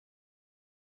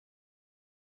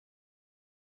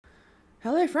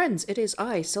Hello friends, it is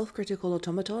I, Self-Critical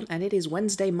Automaton, and it is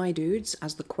Wednesday my dudes,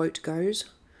 as the quote goes,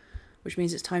 which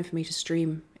means it's time for me to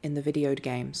stream in the videoed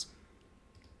games.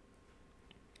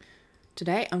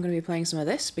 Today I'm going to be playing some of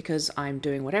this because I'm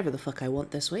doing whatever the fuck I want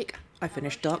this week. I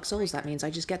finished Dark Souls, that means I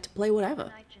just get to play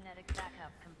whatever.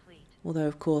 Although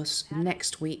of course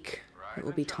next week it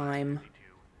will be time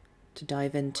to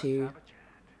dive into...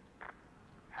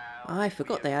 I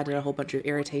forgot they added a whole bunch of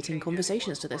irritating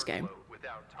conversations to this game.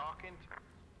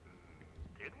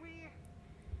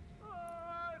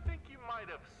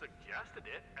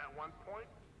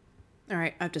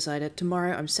 Alright, I've decided.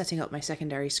 Tomorrow I'm setting up my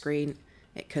secondary screen.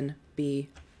 It can be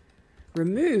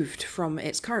removed from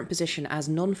its current position as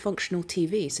non-functional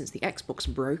TV since the Xbox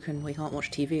broke and we can't watch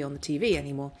TV on the TV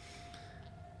anymore.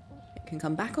 It can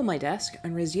come back on my desk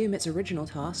and resume its original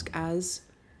task as...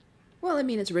 Well, I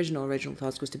mean, its original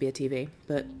task was to be a TV,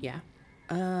 but yeah.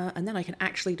 And then I can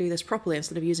actually do this properly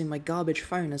instead of using my garbage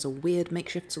phone as a weird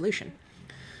makeshift solution.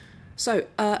 So,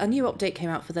 a new update came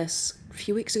out for this a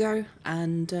few weeks ago,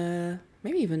 and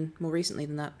maybe even more recently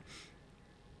than that.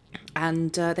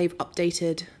 And they've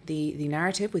updated the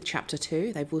narrative with Chapter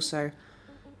 2. They've also...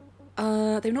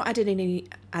 they've not added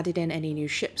in any new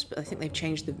ships, but I think they've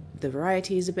changed the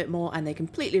varieties a bit more, and they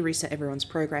completely reset everyone's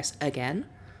progress again.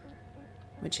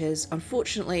 Which is,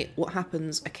 unfortunately, what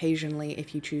happens occasionally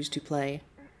if you choose to play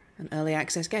an early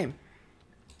access game.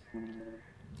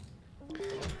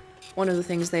 One of the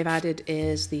things they've added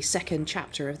is the second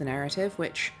chapter of the narrative,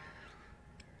 which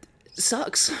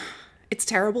sucks. It's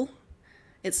terrible.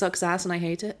 It sucks ass and I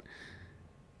hate it.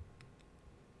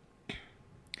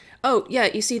 Oh, yeah,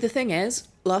 you see, the thing is,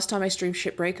 last time I streamed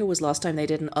Shipbreaker was last time they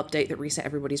did an update that reset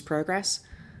everybody's progress.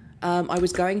 I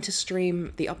was going to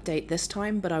stream the update this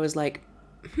time, but I was like,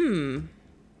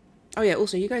 Oh yeah,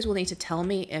 also, you guys will need to tell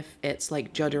me if it's,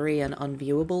 like, juddery and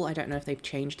unviewable. I don't know if they've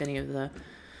changed any of the,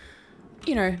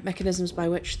 you know, mechanisms by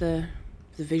which the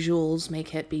visuals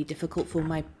make it be difficult for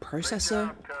my processor.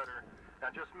 Good job, Cutter. Now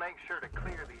just make sure to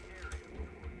clear the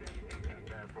area.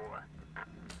 Bad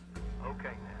boy.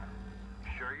 Okay now.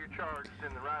 Sure you're charged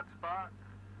in the right spot?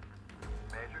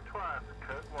 Measure twice and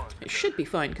cut once. It should be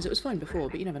fine, because it was fine before,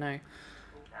 but you never know.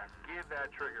 Now give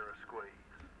that trigger a squeeze.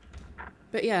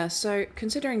 But yeah, so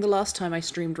considering the last time I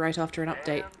streamed right after an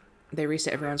update, they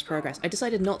reset everyone's progress, I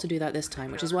decided not to do that this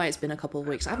time, which is why it's been a couple of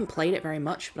weeks. I haven't played it very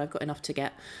much, but I've got enough to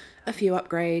get a few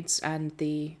upgrades and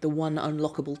the one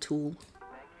unlockable tool.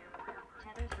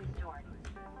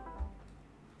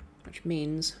 Which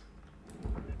means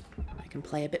I can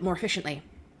play a bit more efficiently.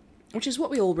 Which is what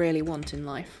we all really want in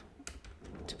life.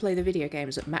 To play the video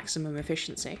games at maximum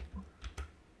efficiency.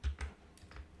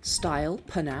 Style,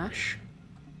 panache.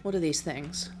 What are these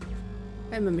things?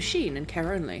 I'm a machine and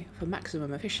care only for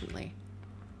maximum efficiently.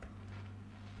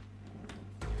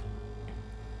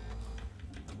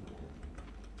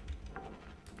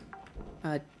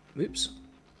 Oops.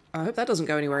 I hope that doesn't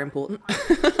go anywhere important.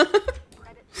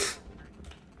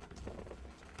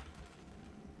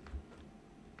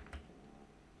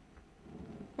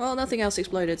 Well, nothing else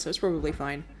exploded, so it's probably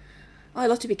fine. I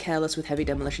love to be careless with heavy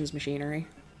demolitions machinery.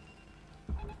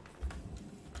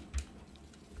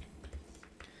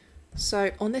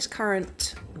 So, on this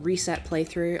current reset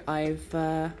playthrough,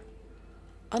 I've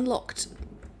unlocked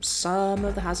some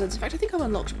of the hazards. In fact, I think I've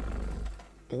unlocked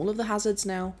all of the hazards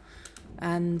now.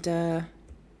 And that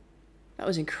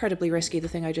was incredibly risky, the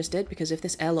thing I just did, because if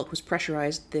this airlock was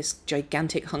pressurized, this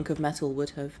gigantic hunk of metal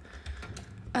would have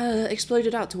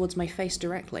exploded out towards my face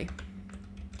directly.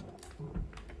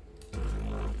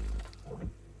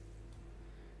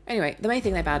 Anyway, the main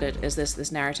thing they've added is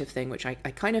this narrative thing, which I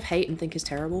kind of hate and think is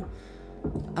terrible.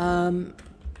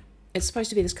 It's supposed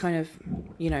to be this kind of,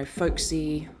 you know,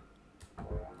 folksy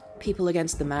people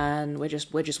against the man. We're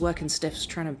just working stiffs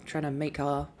trying to make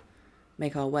our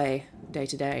way day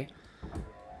to day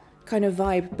kind of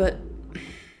vibe, but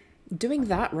doing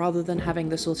that rather than having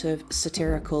the sort of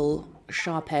satirical,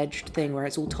 sharp-edged thing where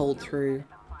it's all told through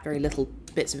very little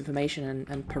bits of information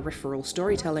and peripheral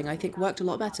storytelling, I think worked a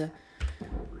lot better.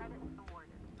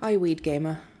 Hi, Weed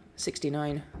Gamer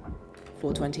 69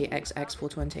 420 XX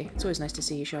 420. It's always nice to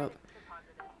see you show up.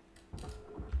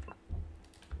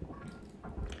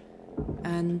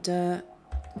 And oh,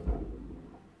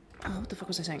 what the fuck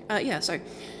was I saying? Yeah, so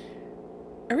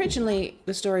originally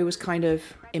the story was kind of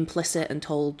implicit and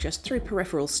told just through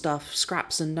peripheral stuff,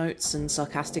 scraps and notes and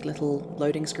sarcastic little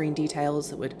loading screen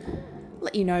details that would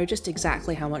let you know just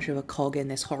exactly how much of a cog in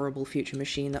this horrible future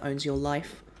machine that owns your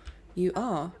life you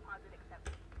are.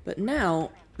 But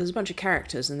now, there's a bunch of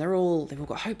characters, and they've all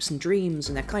got hopes and dreams,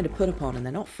 and they're kind of put upon, and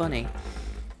they're not funny.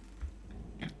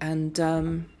 And,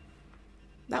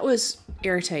 That was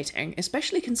irritating,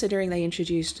 especially considering they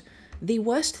introduced the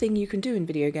worst thing you can do in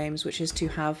video games, which is to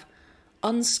have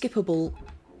unskippable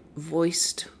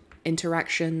voiced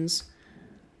interactions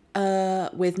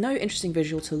with no interesting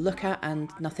visual to look at and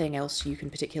nothing else you can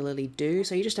particularly do.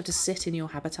 So you just have to sit in your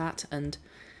habitat and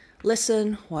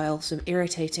listen while some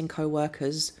irritating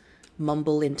co-workers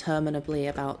mumble interminably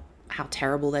about how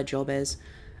terrible their job is.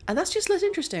 And that's just less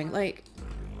interesting. Like,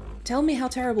 tell me how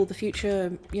terrible the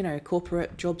future, you know,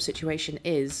 corporate job situation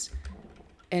is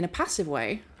in a passive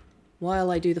way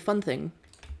while I do the fun thing,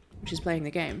 which is playing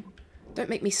the game. Don't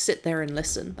make me sit there and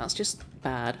listen. That's just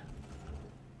bad.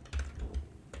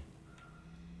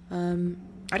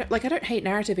 I don't hate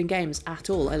narrative in games at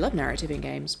all. I love narrative in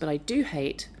games, but I do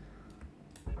hate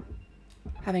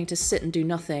having to sit and do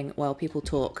nothing while people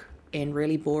talk in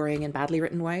really boring and badly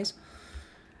written ways.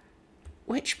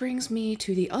 Which brings me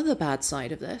to the other bad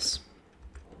side of this.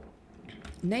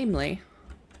 Namely,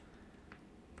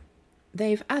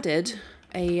 they've added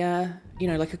a, you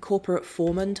know, like a corporate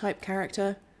foreman type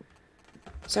character.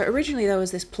 So originally there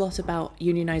was this plot about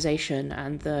unionization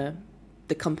and the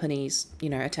company's, you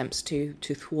know, attempts to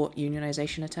thwart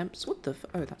unionization attempts. What the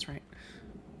oh, that's right.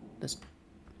 There's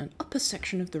an upper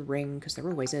section of the ring, because there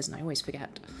always is, and I always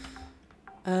forget.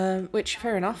 Which,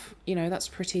 fair enough, you know, that's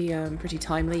pretty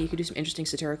timely. You could do some interesting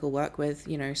satirical work with,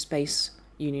 you know, space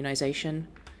unionization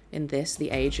in this,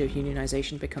 the age of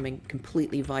unionization becoming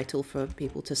completely vital for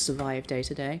people to survive day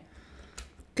to day.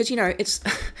 Because, you know, it's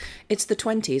it's the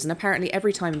 20s, and apparently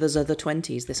every time there's the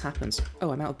 20s, this happens.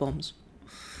 Oh, I'm out of bombs.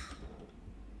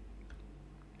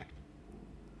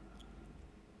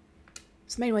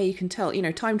 It's the main way you can tell. You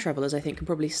know, time travelers, I think, can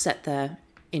probably set their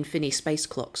infini space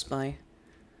clocks by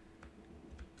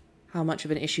how much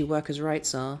of an issue workers'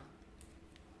 rights are.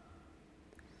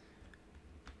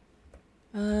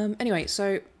 Anyway,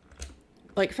 so,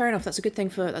 like, fair enough, that's a good thing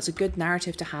for, that's a good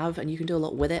narrative to have, and you can do a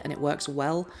lot with it, and it works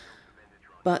well.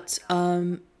 But,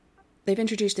 they've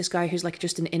introduced this guy who's, like,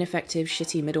 just an ineffective,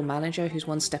 shitty middle manager who's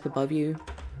one step above you.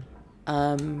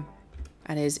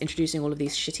 And is introducing all of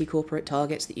these shitty corporate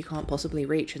targets that you can't possibly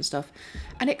reach and stuff.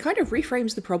 And it kind of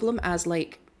reframes the problem as,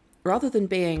 like, rather than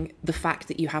being the fact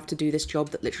that you have to do this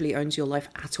job that literally owns your life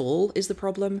at all is the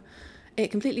problem,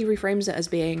 it completely reframes it as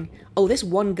being, oh, this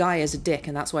one guy is a dick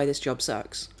and that's why this job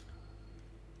sucks.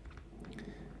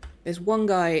 This one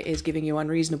guy is giving you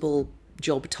unreasonable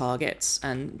job targets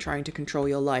and trying to control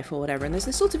your life or whatever. And there's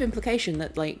this sort of implication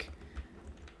that, like,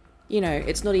 you know,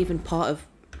 it's not even part of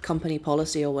company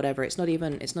policy or whatever. It's not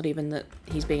even that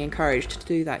he's being encouraged to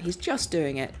do that. He's just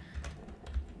doing it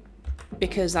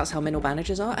because that's how middle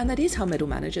managers are, and that is how middle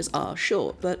managers are,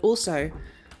 sure. But also,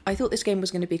 I thought this game was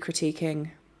going to be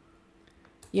critiquing,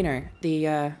 you know,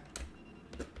 the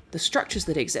structures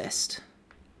that exist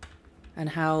and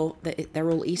how they're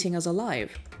all eating us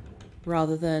alive,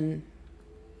 rather than,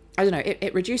 I don't know,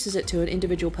 it reduces it to an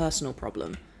individual personal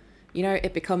problem. You know,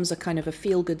 it becomes a kind of a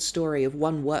feel-good story of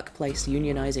one workplace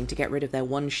unionizing to get rid of their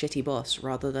one shitty boss,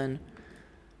 rather than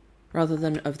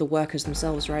of the workers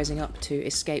themselves rising up to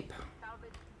escape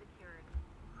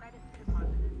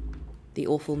the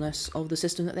awfulness of the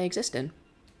system that they exist in.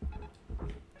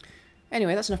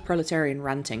 Anyway, that's enough proletarian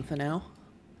ranting for now.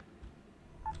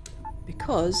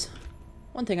 Because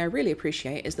one thing I really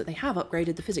appreciate is that they have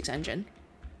upgraded the physics engine.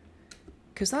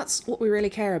 Because that's what we really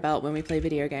care about when we play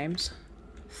video games.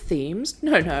 Themes?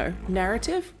 No.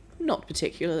 Narrative? Not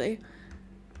particularly.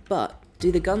 But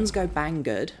do the guns go bang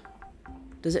good?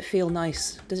 Does it feel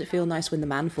nice? Does it feel nice when the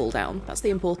man fall down? That's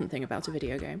the important thing about a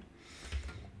video game.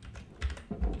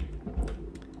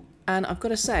 And I've got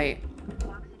to say,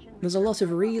 there's a lot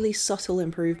of really subtle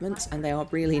improvements, and they are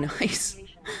really nice.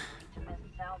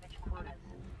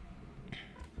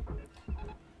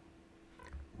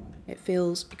 It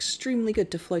feels extremely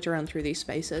good to float around through these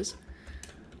spaces.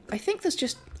 I think there's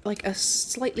just, like, a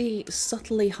slightly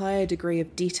subtly higher degree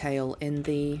of detail in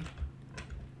the,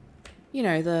 you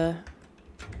know,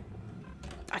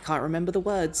 I can't remember the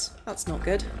words. That's not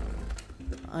good.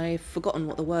 I've forgotten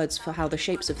what the words for how the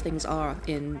shapes of things are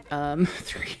in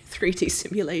 3D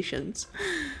simulations.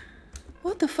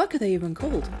 What the fuck are they even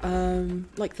called?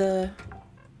 Like the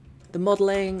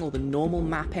modeling or the normal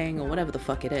mapping or whatever the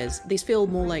fuck it is. These feel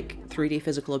more like 3D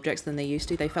physical objects than they used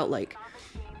to. They felt like,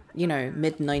 you know,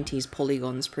 mid-90s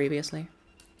polygons previously.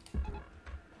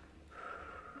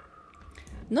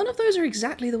 None of those are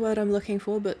exactly the word I'm looking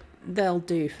for, but they'll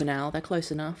do for now. They're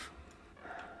close enough.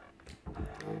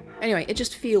 Anyway, it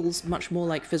just feels much more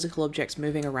like physical objects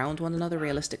moving around one another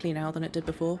realistically now than it did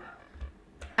before.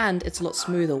 And it's a lot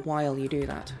smoother while you do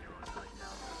that.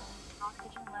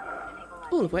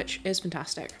 All of which is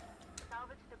fantastic.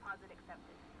 Salvage deposit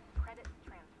accepted.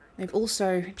 They've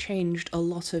also changed a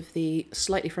lot of the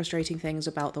slightly frustrating things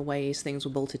about the ways things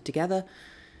were bolted together.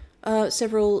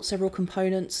 Several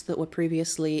components that were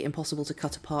previously impossible to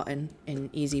cut apart in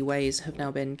easy ways have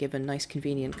now been given nice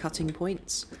convenient cutting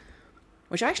points,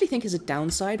 which I actually think is a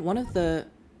downside. One of the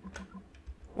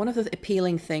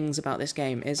appealing things about this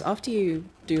game is after you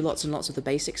do lots and lots of the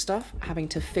basic stuff, having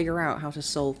to figure out how to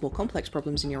solve more complex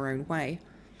problems in your own way.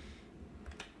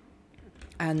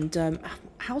 And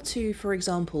how to, for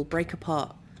example, break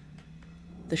apart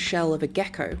the shell of a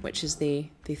gecko, which is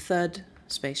the third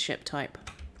spaceship type,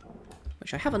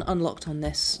 which I haven't unlocked on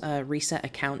this reset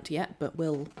account yet, but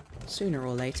will sooner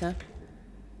or later.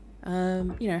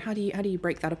 You know, how do you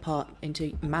break that apart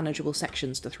into manageable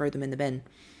sections to throw them in the bin?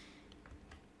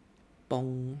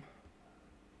 Bong.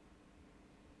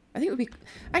 I think it would be...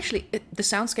 Actually, the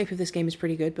soundscape of this game is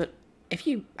pretty good, but if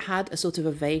you had a sort of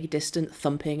a vague, distant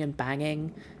thumping and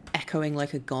banging, echoing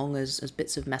like a gong as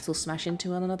bits of metal smash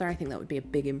into one another, I think that would be a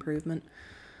big improvement.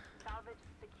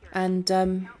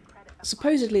 And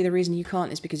supposedly the reason you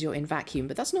can't is because you're in vacuum,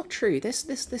 but that's not true. This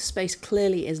space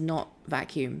clearly is not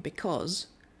vacuum because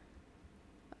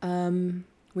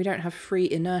we don't have free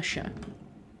inertia.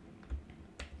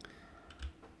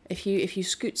 If you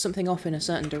scoot something off in a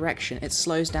certain direction, it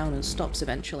slows down and stops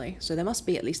eventually. So there must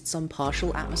be at least some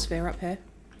partial atmosphere up here.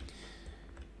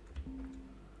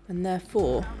 And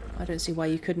therefore, I don't see why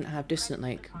you couldn't have distant,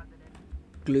 like,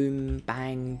 gloom,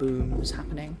 bang, booms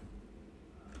happening.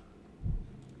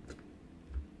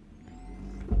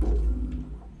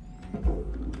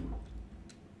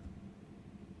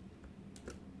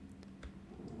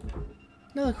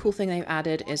 Another cool thing they've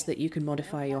added is that you can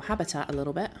modify your habitat a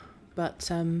little bit.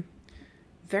 But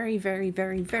very, very,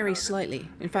 very, very slightly.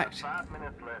 In fact,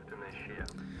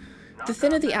 the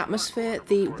thinner the atmosphere,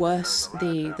 the worse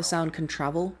the sound can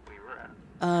travel.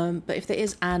 But if there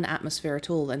is an atmosphere at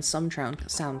all, then some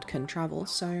sound can travel,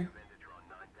 so...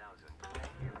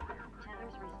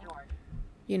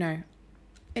 You know,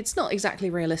 it's not exactly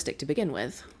realistic to begin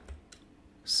with.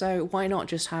 So why not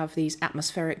just have these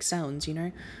atmospheric sounds, you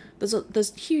know?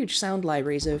 There's huge sound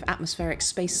libraries of atmospheric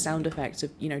space sound effects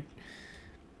of, you know,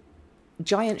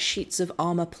 giant sheets of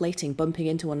armor plating bumping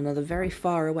into one another very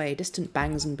far away, distant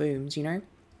bangs and booms, you know?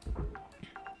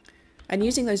 And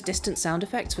using those distant sound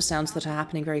effects for sounds that are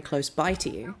happening very close by to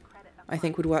you, I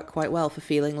think would work quite well for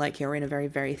feeling like you're in a very,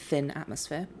 very thin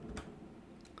atmosphere.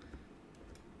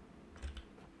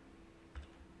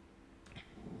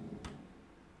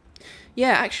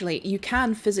 Yeah, actually, you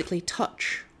can physically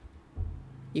touch.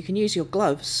 You can use your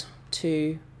gloves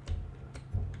to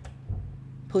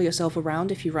pull yourself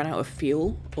around if you run out of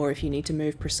fuel or if you need to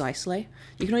move precisely.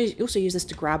 You can also use this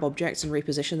to grab objects and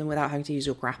reposition them without having to use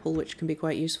your grapple, which can be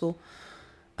quite useful.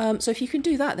 So if you can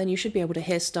do that, then you should be able to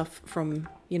hear stuff from,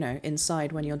 you know,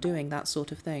 inside when you're doing that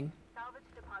sort of thing.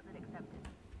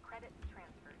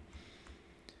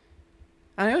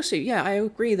 And I also, yeah, I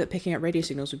agree that picking up radio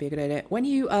signals would be a good idea. When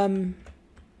you,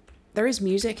 there is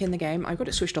music in the game. I've got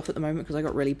it switched off at the moment because I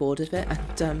got really bored of it,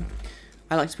 and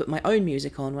I like to put my own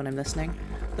music on when I'm listening.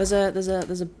 There's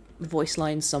a voice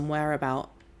line somewhere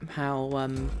about how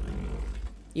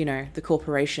you know, the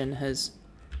corporation has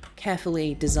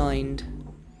carefully designed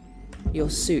your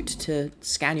suit to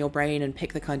scan your brain and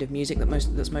pick the kind of music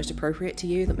that's most appropriate to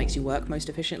you, that makes you work most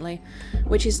efficiently,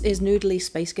 which is noodly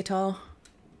space guitar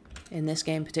in this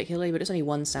game particularly, but it's only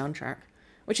one soundtrack.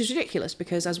 Which is ridiculous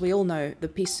because, as we all know,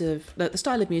 the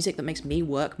style of music that makes me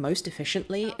work most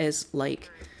efficiently is like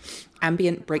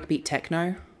ambient breakbeat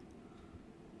techno.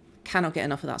 Cannot get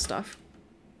enough of that stuff.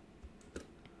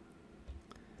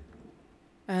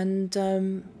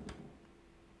 And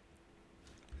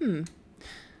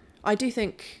I do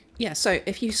think, yeah, so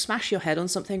if you smash your head on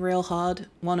something real hard,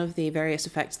 one of the various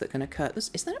effects that can occur...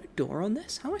 Is there a door on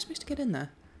this? How am I supposed to get in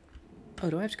there? Oh,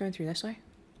 do I have to go in through this way?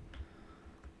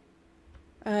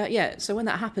 Yeah, so when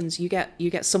that happens, you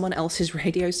get someone else's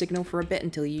radio signal for a bit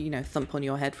until you know, thump on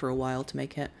your head for a while to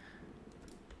make it...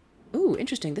 Ooh,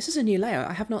 interesting. This is a new layout.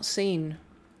 I have not seen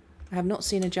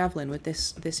a javelin with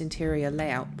this interior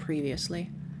layout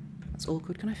previously. That's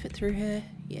awkward. Can I fit through here?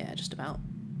 Yeah, just about.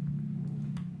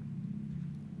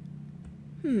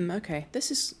 Okay.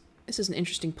 This is an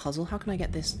interesting puzzle. How can I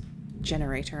get this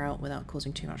generator out without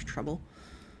causing too much trouble?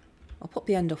 I'll pop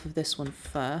the end off of this one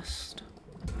first.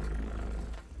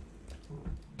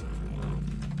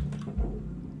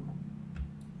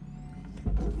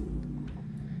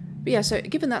 But yeah, so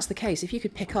given that's the case, if you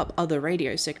could pick up other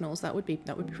radio signals, that would be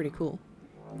pretty cool.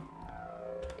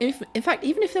 In fact,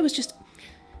 even if there was just...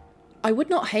 I would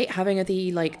not hate having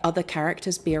the, like, other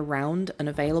characters be around and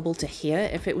available to hear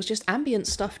if it was just ambient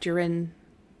stuff during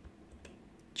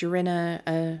during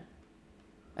a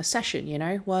session, you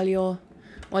know, while you're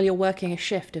working a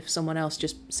shift. If someone else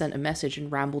just sent a message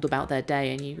and rambled about their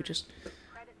day, and you would just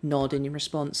nod in your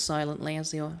response silently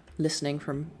as you're listening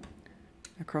from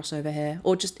across over here,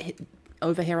 or just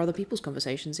overhear other people's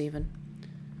conversations even.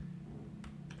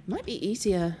 Might be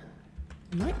easier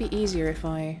if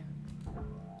I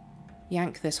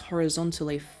yank this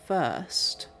horizontally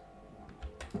first,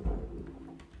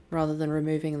 rather than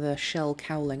removing the shell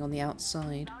cowling on the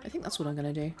outside. I think that's what I'm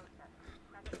going to do.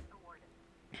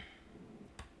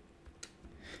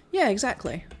 Yeah,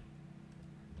 exactly.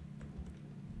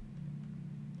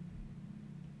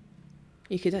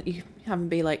 You could have them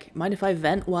be like, mind if I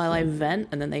vent while I vent?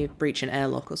 And then they breach an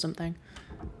airlock or something.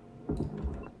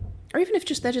 Or even if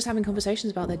they're just having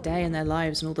conversations about their day and their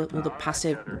lives and all the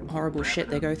passive, horrible shit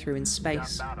they go through in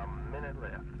space.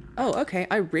 Oh, okay,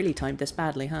 I really timed this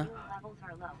badly, huh?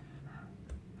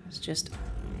 Let's just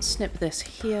snip this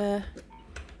here.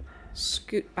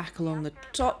 Scoot back along the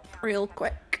top real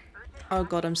quick. Oh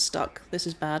god, I'm stuck. This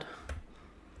is bad.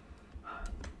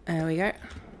 There we go.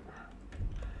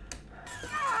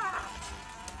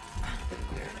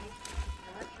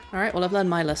 Alright, well I've learned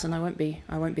my lesson. I won't be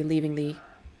leaving the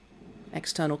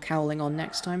external cowling on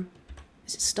next time.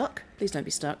 Is it stuck? Please don't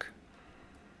be stuck.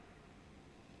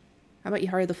 How about you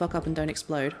hurry the fuck up and don't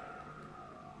explode?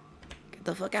 Get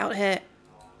the fuck out of here.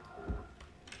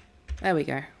 There we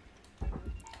go.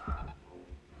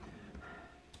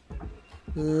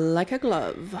 Like a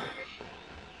glove.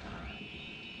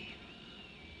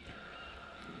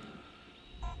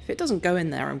 If it doesn't go in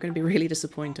there, I'm going to be really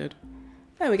disappointed.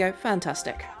 There we go.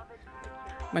 Fantastic.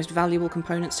 Most valuable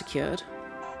component secured.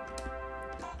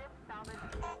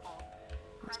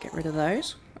 Let's get rid of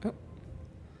those. Oh.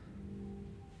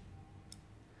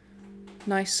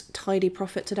 Nice, tidy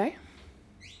profit today.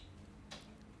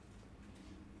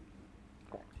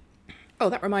 Oh,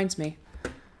 that reminds me.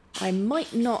 I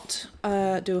might not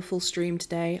do a full stream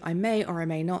today. I may or I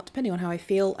may not, depending on how I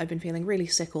feel. I've been feeling really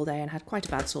sick all day and had quite a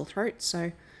bad sore throat,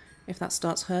 so if that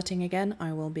starts hurting again,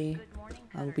 I will be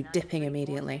dipping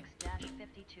immediately.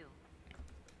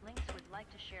 Links would like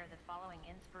to share the following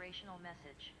inspirational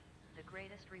message. The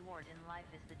greatest reward in life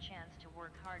is the chance to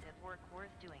work hard at work worth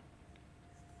doing.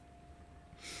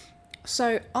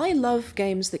 So, I love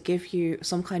games that give you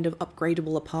some kind of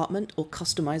upgradable apartment or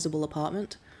customizable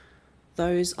apartment.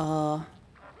 Those are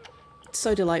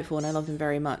so delightful and I love them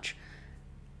very much.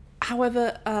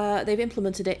 However, they've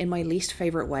implemented it in my least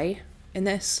favourite way in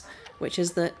this, which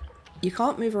is that you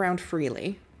can't move around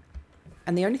freely,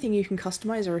 and the only thing you can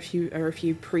customize are a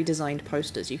few pre-designed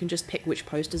posters. You can just pick which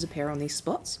posters appear on these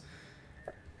spots.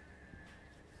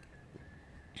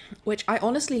 Which I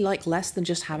honestly like less than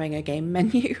just having a game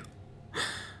menu.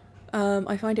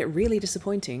 I find it really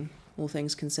disappointing, all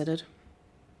things considered.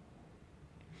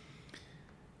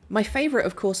 My favourite,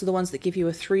 of course, are the ones that give you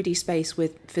a 3D space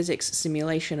with physics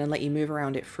simulation and let you move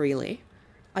around it freely.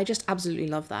 I just absolutely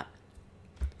love that.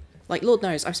 Like, Lord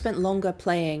knows, I've spent longer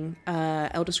playing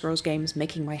Elder Scrolls games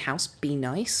making my house be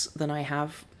nice than I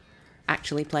have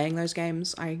actually playing those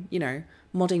games. You know,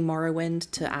 modding Morrowind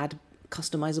to add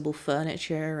customizable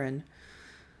furniture, and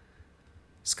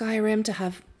Skyrim to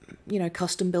have, you know,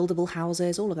 custom buildable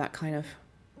houses, all of that kind of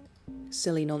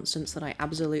silly nonsense that I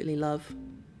absolutely love.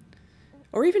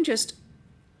 Or even just,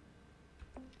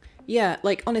 yeah,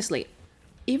 like, honestly,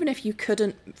 even if you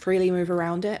couldn't freely move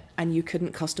around it and you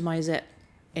couldn't customize it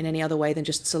in any other way than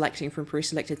just selecting from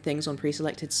pre-selected things on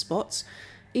pre-selected spots,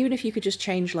 even if you could just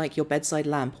change, like, your bedside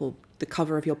lamp or the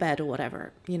cover of your bed or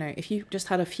whatever, you know, if you just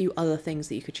had a few other things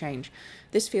that you could change,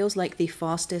 this feels like the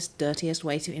fastest, dirtiest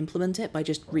way to implement it, by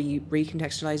just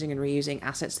recontextualizing and reusing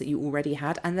assets that you already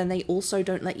had, and then they also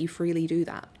don't let you freely do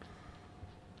that.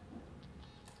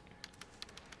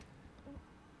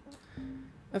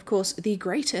 Of course, the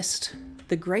greatest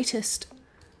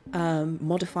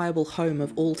modifiable home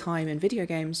of all time in video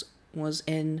games was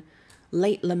in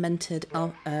late lamented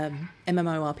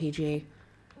MMORPG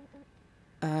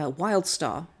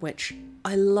Wildstar, which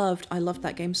I loved. I loved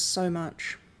that game so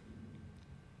much.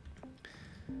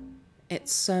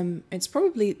 It's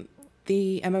probably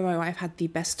the MMO I've had the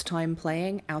best time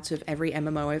playing out of every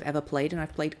MMO I've ever played, and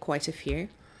I've played quite a few.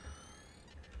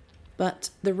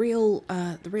 But the real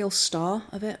star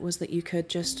of it was that you could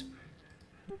just...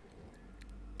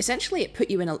 Essentially, it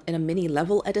put you in a mini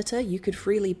level editor. You could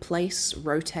freely place,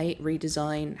 rotate,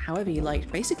 redesign, however you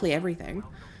liked, basically everything.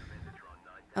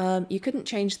 You couldn't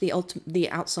change the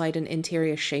outside and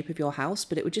interior shape of your house,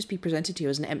 but it would just be presented to you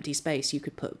as an empty space. You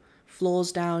could put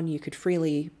floors down, you could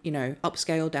freely, you know,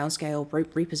 upscale, downscale,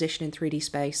 reposition in 3D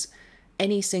space,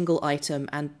 any single item,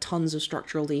 and tons of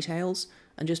structural details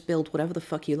and just build whatever the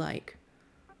fuck you like.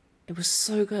 It was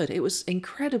so good. It was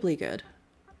incredibly good.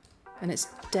 And it's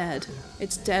dead.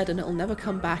 It's dead and it'll never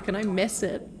come back, and I miss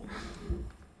it.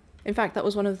 In fact, that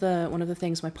was one of the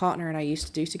things my partner and I used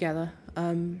to do together.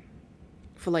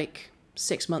 For like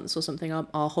 6 months or something,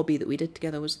 our hobby that we did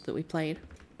together was that we played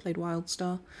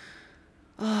WildStar.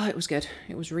 Oh, it was good.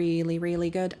 It was really, really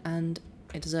good, and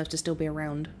it deserves to still be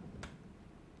around.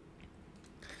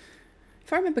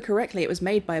 If I remember correctly, it was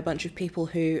made by a bunch of people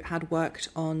who had worked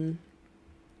on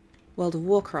World of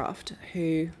Warcraft,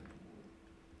 who...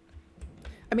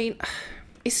 I mean,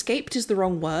 escaped is the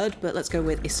wrong word, but let's go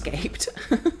with escaped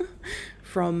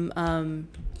from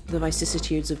the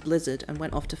vicissitudes of Blizzard and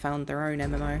went off to found their own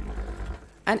MMO.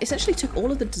 And essentially took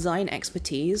all of the design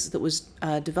expertise that was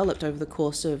developed over the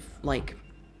course of, like,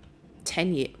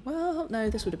 10 years. Well, no,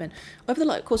 this would have been... Over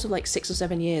the course of, like, 6 or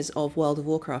 7 years of World of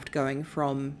Warcraft, going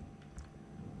from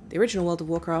the original World of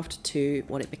Warcraft to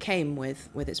what it became with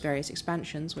its various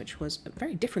expansions, which was a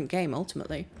very different game,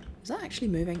 ultimately. Is that actually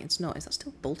moving? It's not. Is that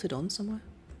still bolted on somewhere?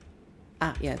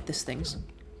 Ah, yeah, this thing's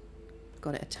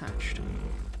got it attached.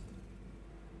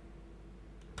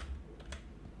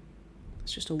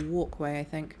 It's just a walkway, I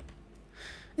think.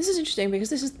 This is interesting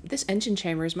because this engine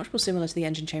chamber is much more similar to the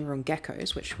engine chamber on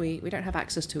Geckos, which we don't have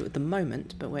access to at the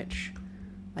moment, but which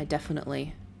I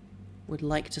definitely would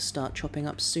like to start chopping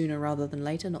up sooner rather than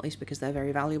later, not least because they're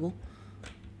very valuable.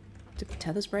 Did my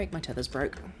tethers break? My tethers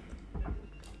broke.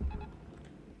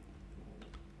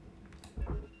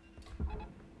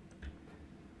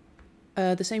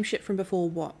 The same ship from before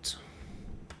what?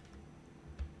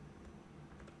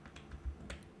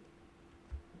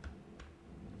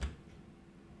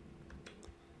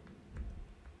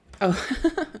 Oh,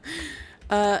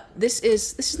 this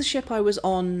is the ship I was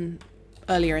on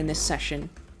earlier in this session.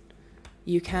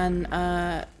 You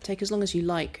can take as long as you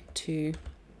like to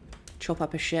chop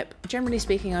up a ship. Generally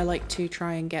speaking, I like to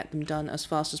try and get them done as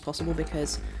fast as possible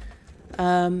because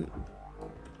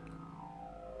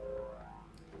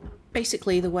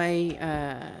basically the way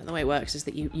it works is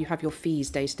that you have your fees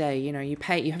day to day. You know, you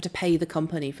have to pay the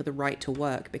company for the right to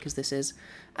work, because this is,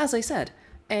 as I said,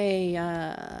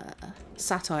 a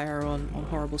satire on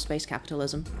horrible space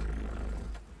capitalism.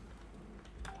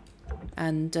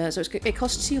 And so it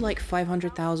costs you like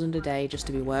 500,000 a day just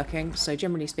to be working. So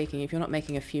generally speaking, if you're not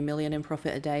making a few million in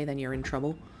profit a day, then you're in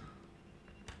trouble.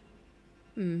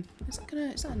 Is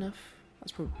that enough?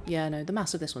 That's probably, yeah, no, the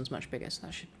mass of this one's much bigger, so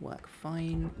that should work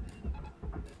fine.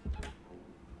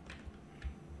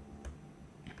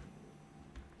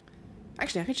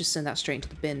 Actually, I could just send that straight into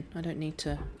the bin. I don't need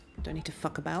to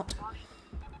fuck about.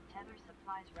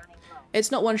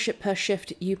 It's not one ship per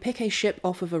shift. You pick a ship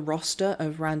off of a roster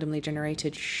of randomly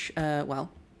generated, procedurally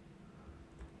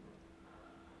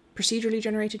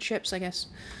generated ships, I guess.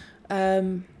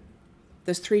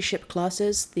 There's 3 ship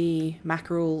classes: the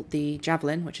Mackerel, the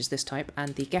Javelin, which is this type,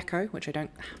 and the Gecko, which I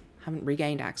haven't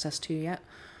regained access to yet.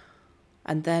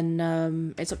 And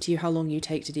then it's up to you how long you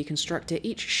take to deconstruct it.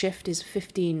 Each shift is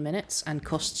 15 minutes and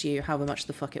costs you however much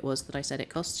the fuck it was that I said it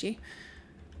costs you.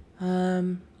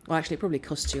 Well, actually, it probably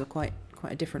costs you quite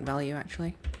a different value,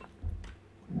 actually.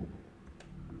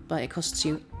 But it costs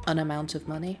you an amount of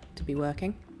money to be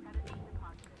working.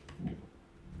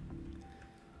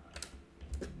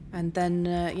 And then,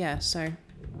 yeah, so...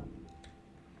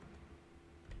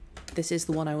 This is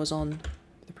the one I was on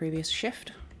the previous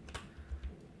shift.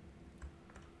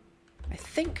 I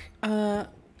think,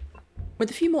 with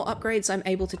a few more upgrades, I'm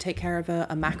able to take care of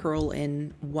a Mackerel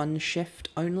in 1 shift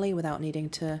only without needing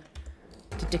to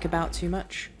dick about too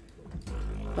much.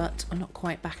 But I'm not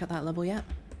quite back at that level yet.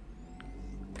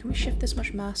 Can we shift this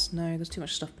much mass? No, there's too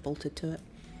much stuff bolted to it.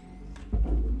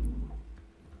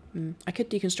 I could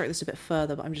deconstruct this a bit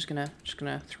further, but I'm just gonna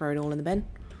throw it all in the bin.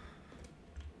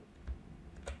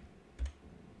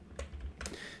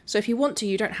 So if you want to,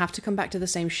 you don't have to come back to the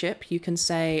same ship. You can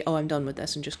say, oh, I'm done with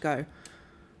this, and just go.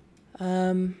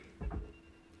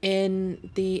 In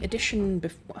the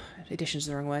edition's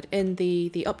the wrong word. In the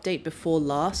update before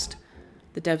last,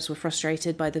 the devs were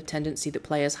frustrated by the tendency that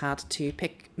players had to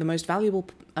pick the most valuable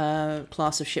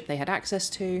class of ship they had access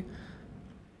to.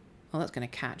 Oh, that's going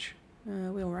to catch.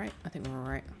 We all right? I think we're all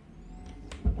right.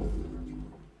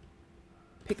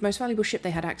 Pick the most valuable ship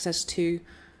they had access to,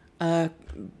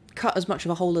 cut as much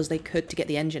of a hole as they could to get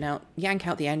the engine out, yank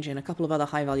out the engine, a couple of other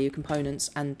high-value components,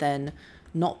 and then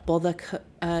not bother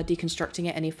deconstructing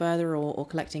it any further or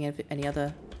collecting any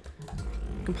other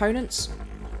components.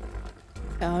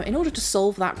 In order to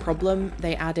solve that problem,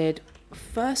 they added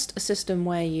first a system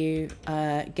where you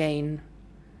gain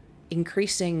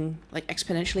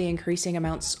exponentially increasing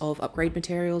amounts of upgrade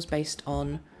materials based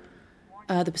on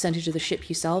the percentage of the ship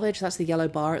you salvage. That's the yellow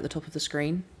bar at the top of the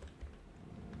screen.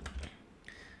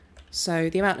 So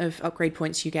the amount of upgrade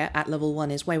points you get at level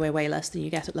 1 is way, way, way less than you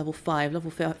get at level 5.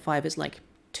 Level 5 is like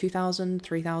 2,000,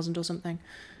 3,000 or something.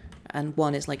 And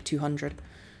 1 is like 200.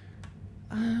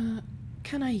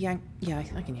 Can I yank? Yeah,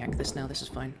 I can yank this now. This is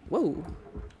fine. Whoa.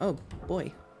 Oh,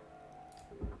 boy.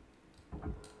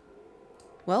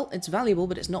 Well, it's valuable,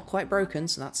 but it's not quite broken,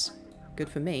 so that's good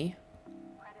for me.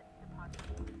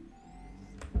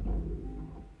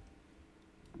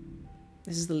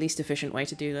 This is the least efficient way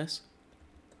to do this.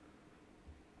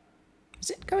 Is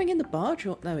it going in the barge?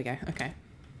 Or there we go. Okay.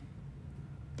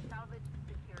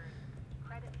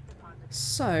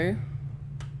 So,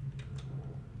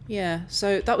 yeah.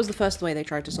 So that was the first way they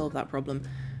tried to solve that problem,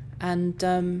 and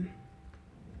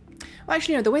well,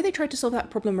 actually, no. The way they tried to solve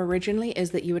that problem originally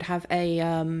is that you would have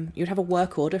a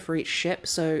work order for each ship.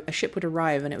 So a ship would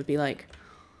arrive, and it would be like,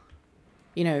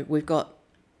 you know, we've got.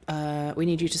 We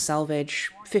need you to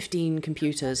salvage 15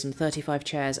 computers and 35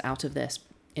 chairs out of this,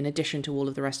 in addition to all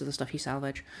of the rest of the stuff you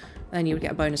salvage. And you would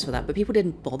get a bonus for that. But people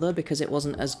didn't bother because it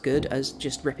wasn't as good as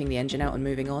just ripping the engine out and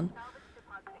moving on.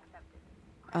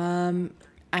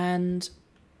 And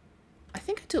I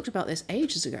think I talked about this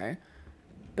ages ago,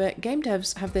 but game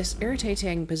devs have this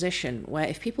irritating position where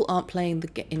if people aren't playing the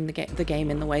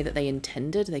game in the way that they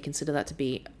intended, they consider that to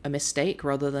be a mistake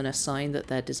rather than a sign that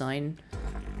their design...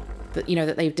 that, you know,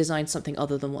 that they've designed something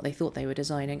other than what they thought they were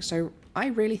designing. So I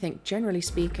really think, generally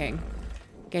speaking,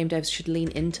 game devs should lean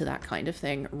into that kind of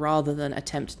thing rather than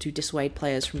attempt to dissuade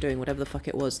players from doing whatever the fuck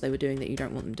it was they were doing that you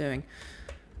don't want them doing.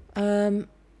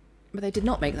 But they did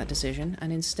not make that decision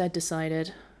and instead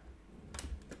decided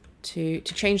to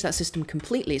change that system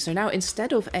completely. So now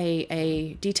instead of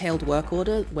a detailed work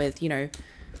order with, you know,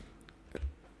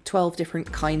 12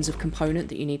 different kinds of component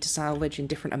that you need to salvage in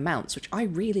different amounts, which I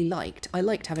really liked. I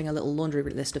liked having a little laundry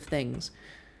list of things.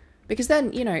 Because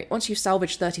then, you know, once you've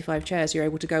salvaged 35 chairs, you're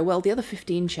able to go, well, the other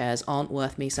 15 chairs aren't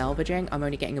worth me salvaging. I'm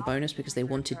only getting a bonus because they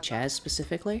wanted chairs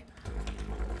specifically.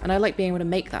 And I like being able to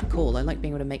make that call. I like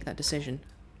being able to make that decision.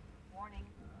 Warning,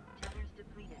 tethers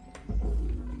depleted.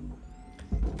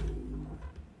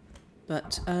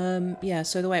 But, yeah,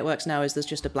 so the way it works now is there's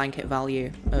just a blanket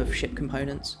value of ship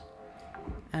components.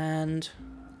 And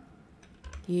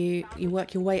you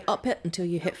work your way up it until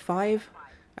you hit 5,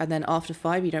 and then after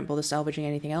 5 you don't bother salvaging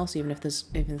anything else, even if there's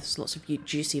lots of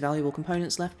juicy, valuable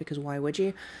components left, because why would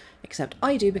you? Except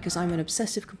I do, because I'm an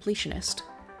obsessive completionist.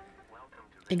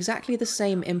 Exactly the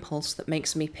same impulse that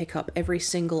makes me pick up every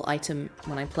single item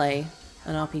when I play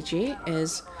an RPG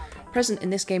is present in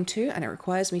this game too, and it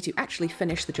requires me to actually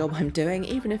finish the job I'm doing,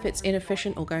 even if it's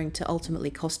inefficient or going to ultimately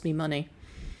cost me money.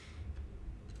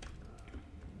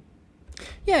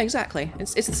 Yeah, exactly.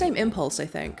 It's the same impulse, I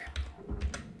think.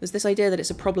 There's this idea that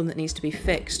it's a problem that needs to be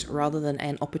fixed, rather than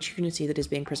an opportunity that is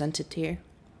being presented to you.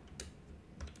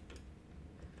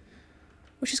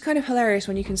 Which is kind of hilarious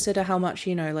when you consider how much,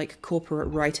 you know, like, corporate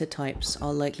writer types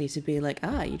are likely to be like,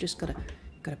 ah, you just gotta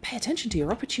pay attention to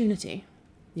your opportunity,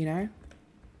 you know?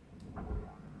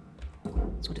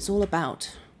 That's what it's all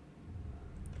about.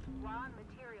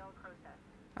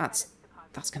 That's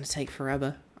gonna take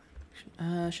forever.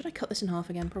 Should I cut this in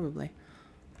half again? Probably.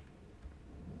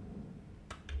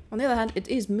 On the other hand, it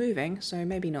is moving, so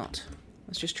maybe not.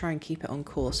 Let's just try and keep it on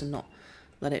course and not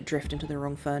let it drift into the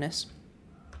wrong furnace.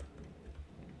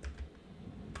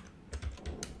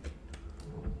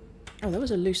 Oh, there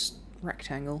was a loose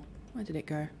rectangle. Where did it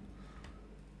go?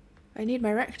 I need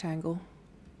my rectangle.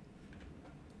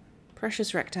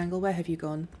 Precious rectangle, where have you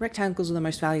gone? Rectangles are the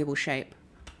most valuable shape.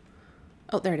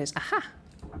 Oh, there it is. Aha!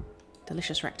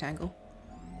 Delicious rectangle.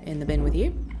 In the bin with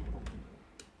you.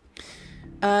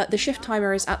 The shift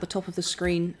timer is at the top of the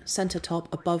screen, center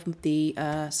top, above the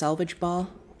salvage bar.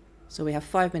 So we have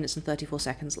 5 minutes and 34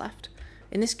 seconds left.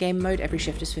 In this game mode, every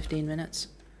shift is 15 minutes.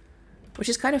 Which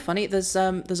is kind of funny. There's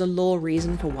a lore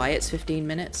reason for why it's 15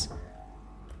 minutes.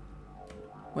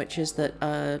 Which is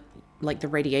that, like, the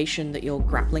radiation that your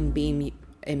grappling beam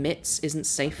emits isn't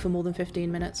safe for more than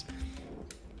 15 minutes.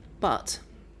 But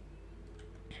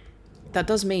that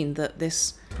does mean that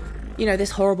this, you know,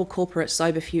 this horrible corporate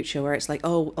cyber future where it's like,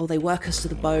 oh, they work us to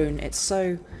the bone. It's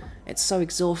so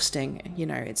exhausting. You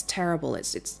know, it's terrible.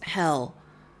 It's hell.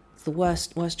 It's the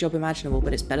worst job imaginable,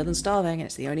 but it's better than starving, and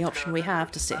it's the only option we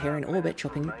have to sit here in orbit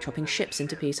chopping ships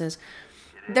into pieces.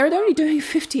 They're only doing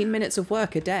 15 minutes of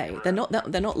work a day. They're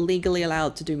not legally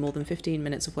allowed to do more than 15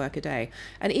 minutes of work a day.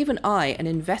 And even I, an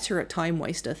inveterate time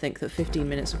waster, think that 15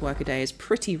 minutes of work a day is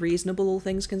pretty reasonable, all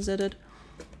things considered.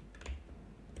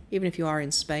 Even if you are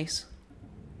in space.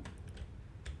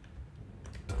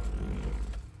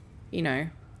 You know,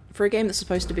 for a game that's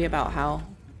supposed to be about how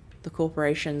the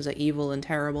corporations are evil and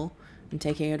terrible and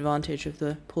taking advantage of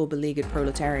the poor beleaguered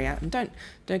proletariat. And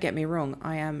don't get me wrong,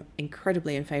 I am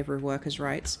incredibly in favour of workers'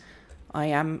 rights. I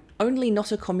am only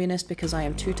not a communist because I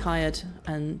am too tired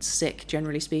and sick,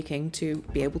 generally speaking, to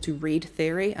be able to read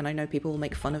theory, and I know people will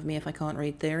make fun of me if I can't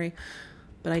read theory,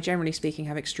 but I generally speaking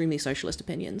have extremely socialist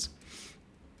opinions.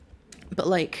 But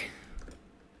like,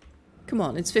 come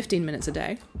on, it's 15 minutes a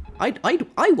day.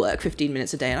 I work 15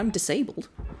 minutes a day and I'm disabled.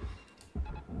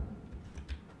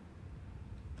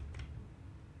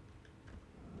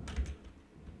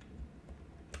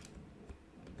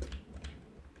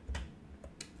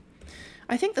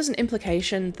 I think there's an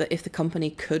implication that if the company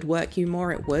could work you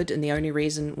more, it would, and the only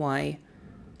reason why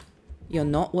you're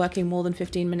not working more than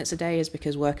 15 minutes a day is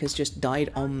because workers just died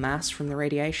en masse from the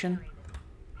radiation.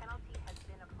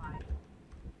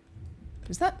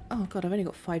 Is that... oh god, I've only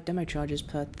got 5 demo charges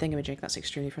per thingamajig. That's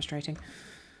extremely frustrating.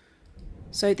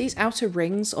 So these outer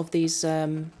rings of these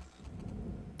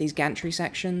gantry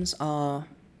sections are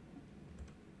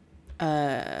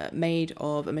made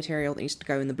of a material that needs to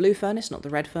go in the blue furnace, not the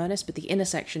red furnace, but the inner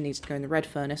section needs to go in the red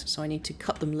furnace, so I need to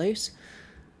cut them loose.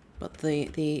 But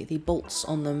the bolts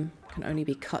on them can only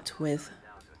be cut with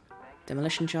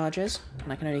demolition charges,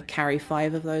 and I can only carry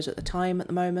 5 of those at the time at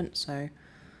the moment, so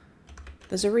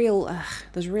there's a real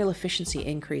efficiency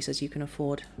increase as you can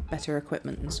afford better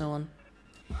equipment and so on.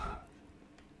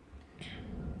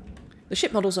 The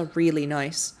ship models are really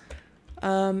nice.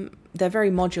 They're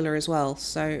very modular as well,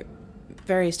 so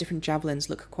various different javelins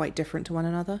look quite different to one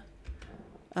another.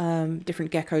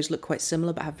 Different geckos look quite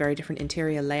similar but have very different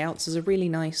interior layouts. There's a really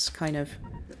nice kind of...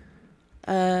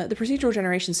 the procedural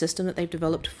generation system that they've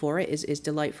developed for it is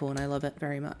delightful, and I love it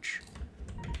very much.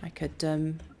 I could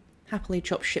happily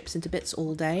chop ships into bits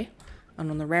all day,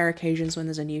 and on the rare occasions when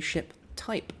there's a new ship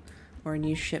type, or a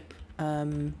new ship,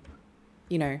 you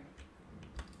know,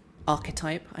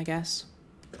 archetype, I guess.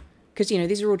 Because, you know,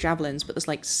 these are all javelins, but there's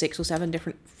like 6 or 7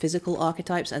 different physical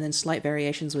archetypes, and then slight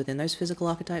variations within those physical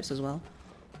archetypes as well.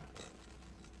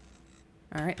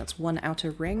 Alright, that's 1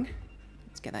 outer ring.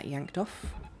 Let's get that yanked off.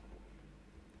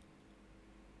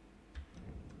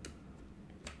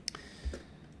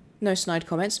 No snide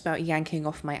comments about yanking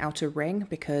off my outer ring,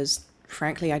 because,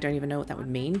 frankly, I don't even know what that would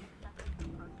mean.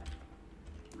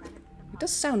 It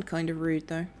does sound kind of rude,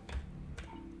 though.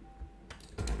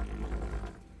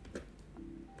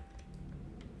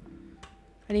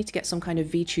 I need to get some kind of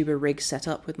VTuber rig set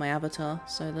up with my avatar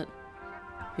so that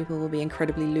people will be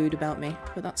incredibly lewd about me,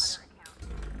 but that's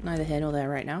neither here nor there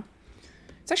right now.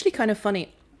 It's actually kind of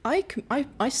funny. I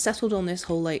settled on this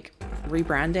whole, like,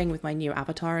 rebranding with my new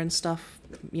avatar and stuff,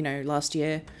 you know, last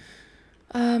year.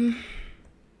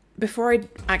 Before I'd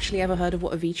actually ever heard of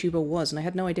what a VTuber was, and I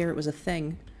had no idea it was a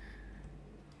thing.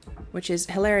 Which is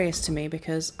hilarious to me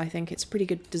because I think it's pretty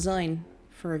good design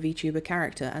for a VTuber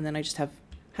character, and then I just had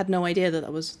no idea that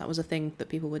that was a thing that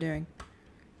people were doing.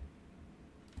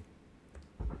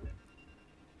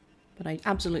 But I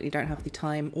absolutely don't have the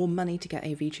time or money to get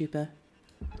a VTuber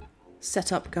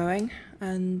set up going,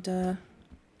 and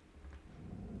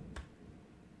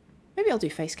maybe I'll do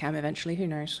face cam eventually, who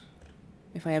knows?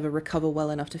 If I ever recover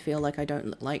well enough to feel like I don't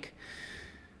look like,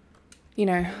 you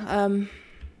know,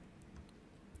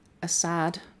 a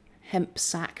sad hemp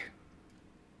sack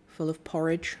full of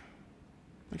porridge,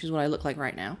 which is what I look like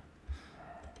right now.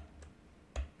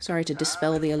 Sorry to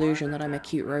dispel the illusion that I'm a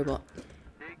cute robot.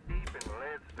 Dig deep and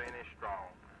let's finish strong.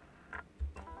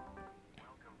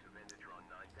 Welcome to Vintage Run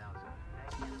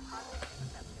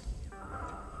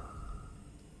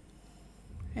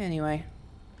 9000. Anyway.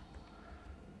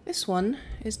 This one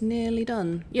is nearly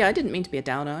done. Yeah, I didn't mean to be a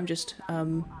downer, I'm just,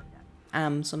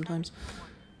 am sometimes.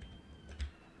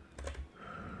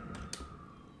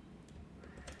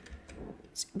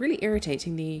 It's really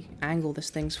irritating the angle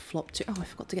this thing's flopped to. Oh, I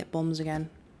forgot to get bombs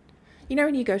again. You know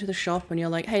when you go to the shop and you're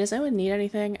like, hey, does anyone need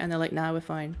anything? And they're like, nah, we're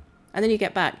fine. And then you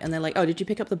get back and they're like, oh, did you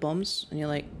pick up the bombs? And you're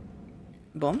like,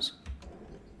 bombs?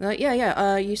 And they're like,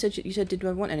 yeah, you said, did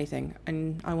I want anything?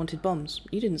 And I wanted bombs.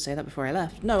 You didn't say that before I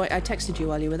left. No, I texted you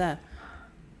while you were there.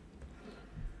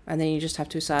 And then you just have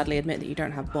to sadly admit that you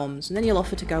don't have bombs. And then you'll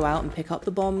offer to go out and pick up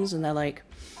the bombs, and they're like,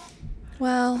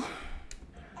 well,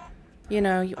 you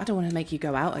know, I don't want to make you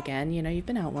go out again. You know, you've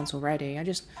been out once already. I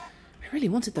really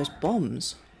wanted those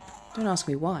bombs. Don't ask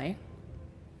me why.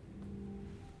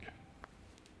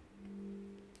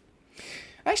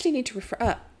 I actually need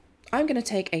to I'm going to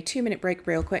take a 2-minute break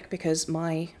real quick because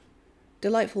my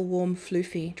delightful, warm,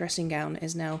 floofy dressing gown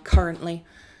is now currently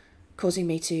causing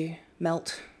me to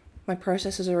melt. My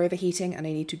processors are overheating and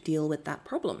I need to deal with that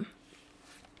problem.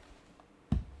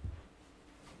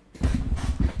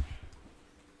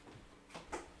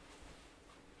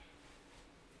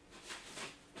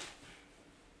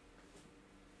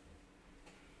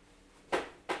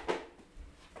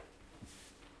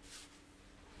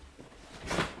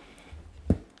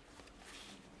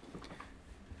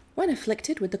 When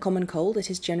afflicted with the common cold,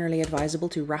 it is generally advisable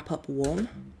to wrap up warm.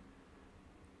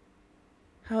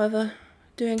 However,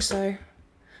 doing so,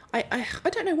 I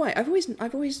don't know why.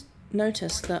 I've always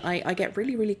noticed that I get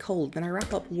really cold, then I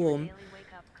wrap up warm,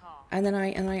 and then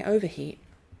I overheat,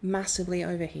 massively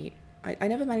overheat. I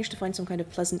never manage to find some kind of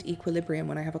pleasant equilibrium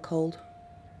when I have a cold.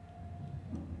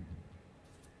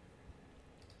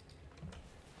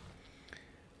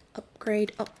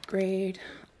 Upgrade, upgrade.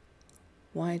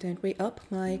 Why don't we up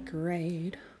my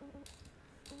grade?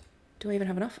 Do I even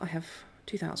have enough? I have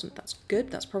 2,000. That's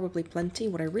good. That's probably plenty.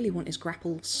 What I really want is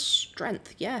grapple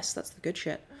strength. Yes, that's the good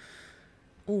shit.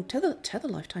 Oh, tether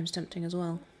lifetime's tempting as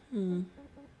well.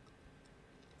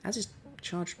 As is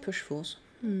charged push force.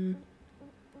 Oh,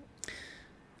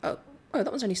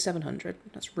 that one's only 700.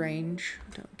 That's range.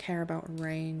 I don't care about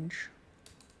range.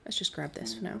 Let's just grab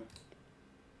this for now.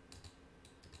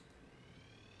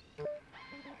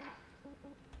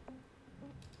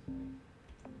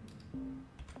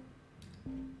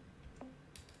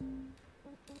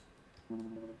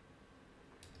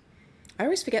 I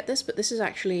always forget this, but this is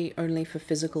actually only for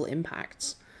physical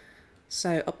impacts.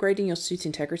 So upgrading your suit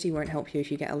integrity won't help you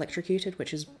if you get electrocuted,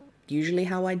 which is usually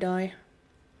how I die.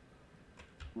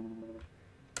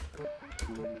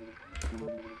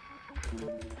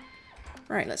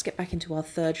 Right, let's get back into our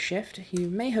third shift. You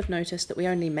may have noticed that we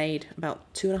only made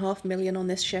about 2.5 million on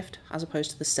this shift, as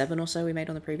opposed to the 7 or so we made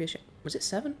on the previous shift. Was it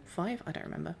 7? 5? I don't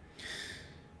remember.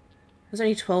 There's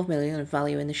only 12 million of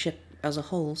value in the ship as a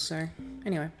whole, so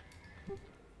anyway.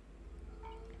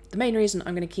 The main reason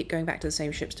I'm going to keep going back to the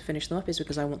same ships to finish them up is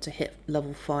because I want to hit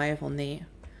level 5 on the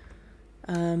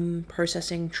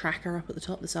processing tracker up at the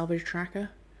top, the salvage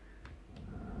tracker.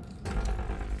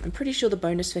 I'm pretty sure the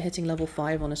bonus for hitting level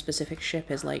 5 on a specific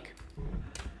ship is like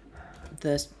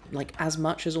as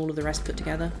much as all of the rest put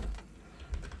together.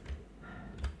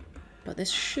 But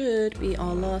this should be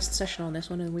our last session on this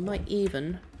one, and we might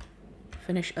even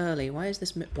finish early. Why is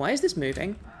this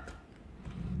moving?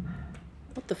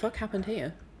 What the fuck happened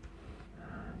here?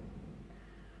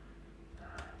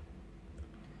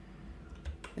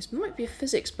 This might be a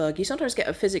physics bug. You sometimes get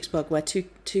a physics bug where two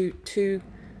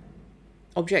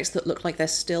objects that look like they're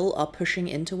still are pushing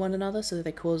into one another, so that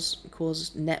they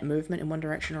cause net movement in one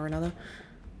direction or another.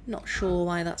 Not sure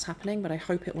why that's happening, but I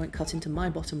hope it won't cut into my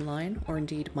bottom line, or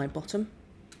indeed my bottom.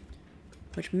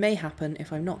 Which may happen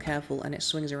if I'm not careful and it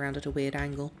swings around at a weird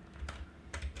angle.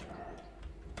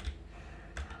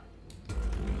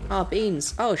 Ah,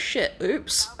 beans. Oh shit,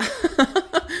 oops.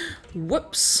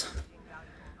 Whoops.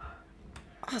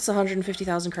 Oh, that's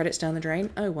 150,000 credits down the drain.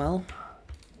 Oh well.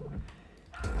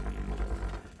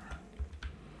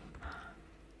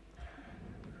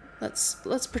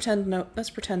 Let's pretend no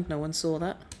one saw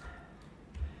that.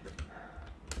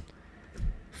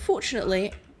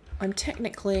 Fortunately, I'm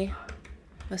technically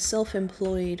a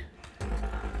self-employed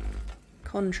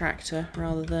contractor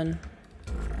rather than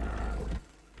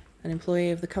an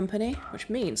employee of the company, which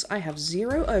means I have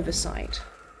zero oversight.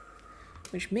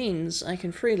 Which means I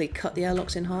can freely cut the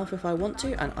airlocks in half if I want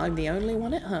to, and I'm the only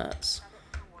one it hurts.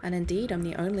 And indeed, I'm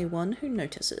the only one who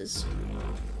notices.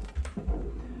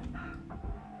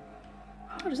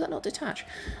 How does that not detach?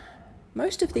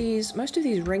 Most of these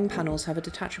ring panels have a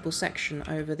detachable section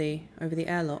over the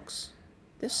airlocks.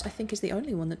 This, I think, is the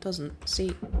only one that doesn't.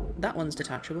 See, that one's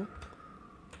detachable.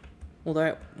 Although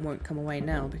it won't come away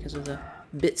now because of the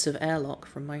bits of airlock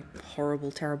from my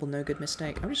horrible, terrible, no good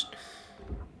mistake.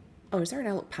 Oh, is there an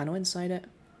airlock panel inside it?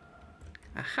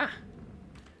 Aha!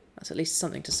 That's at least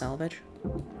something to salvage.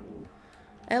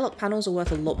 Airlock panels are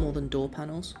worth a lot more than door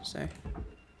panels, so...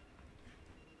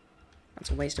 That's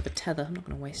a waste of a tether. I'm not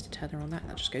going to waste a tether on that.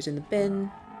 That just goes in the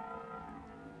bin.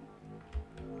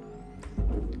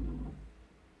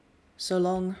 So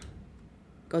long.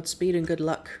 Godspeed and good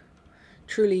luck.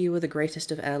 Truly you were the greatest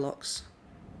of airlocks.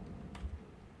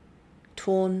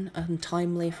 Torn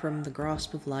untimely from the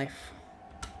grasp of life.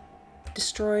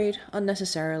 Destroyed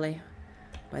unnecessarily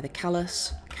by the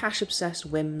callous, cash-obsessed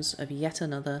whims of yet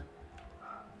another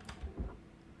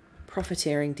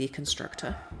profiteering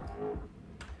deconstructor.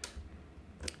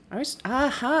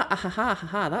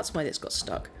 Aha, that's why this got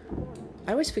stuck.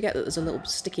 I always forget that there's a little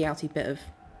sticky outy bit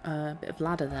of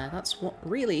ladder there. That's what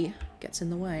really gets in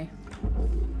the way.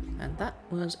 And that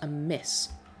was a miss.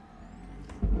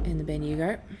 In the bin you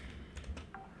go.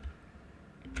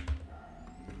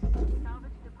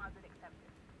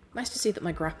 Nice to see that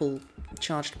my grapple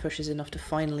charged push is enough to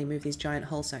finally move these giant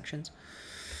hull sections.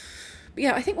 But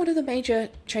yeah, I think one of the major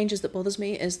changes that bothers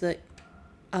me is that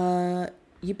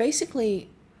you basically...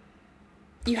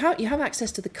 You have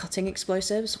access to the cutting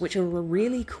explosives, which are a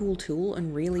really cool tool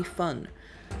and really fun.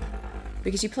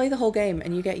 Because you play the whole game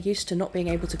and you get used to not being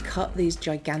able to cut these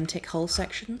gigantic hull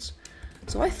sections.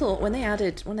 So I thought when they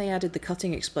added the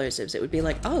cutting explosives, it would be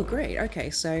like, oh great, okay,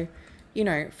 so, you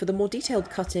know, for the more detailed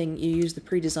cutting, you use the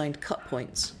pre-designed cut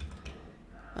points.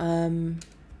 And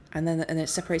then it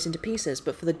separates into pieces,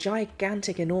 but for the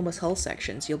gigantic, enormous hull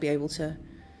sections, you'll be able to,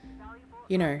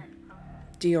 you know,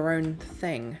 do your own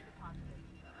thing.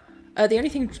 The only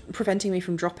thing preventing me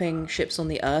from dropping ships on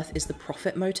the Earth is the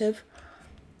profit motive.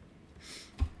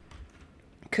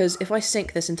 Because if I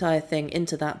sink this entire thing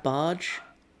into that barge,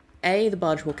 A, the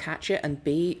barge will catch it, and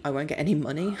B, I won't get any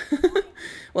money.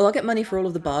 Well, I'll get money for all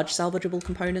of the barge salvageable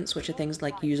components, which are things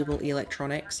like usable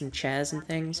electronics and chairs and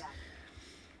things.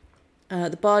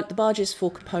 The barge is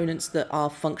for components that are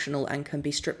functional and can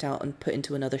be stripped out and put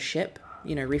into another ship,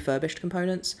 you know, refurbished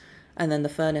components. And then the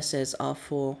furnaces are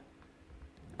for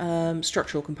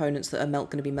structural components that are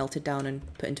going to be melted down and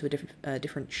put into a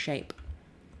different shape.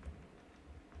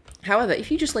 However, if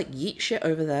you just like yeet shit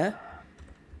over there,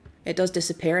 it does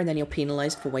disappear and then you're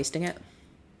penalized for wasting it.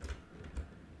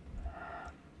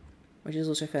 Which is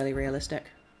also fairly realistic.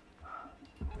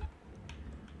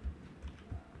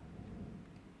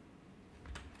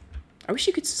 I wish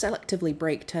you could selectively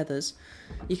break tethers.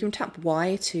 You can tap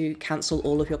Y to cancel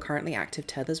all of your currently active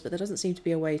tethers, but there doesn't seem to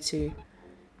be a way to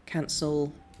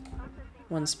cancel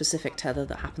one specific tether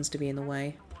that happens to be in the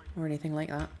way, or anything like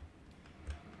that.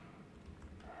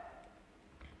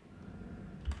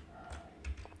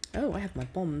 Oh, I have my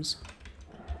bombs.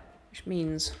 Which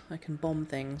means I can bomb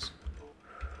things.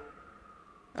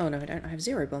 Oh no, I don't. I have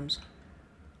 0 bombs.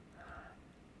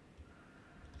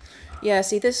 Yeah,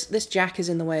 see, this jack is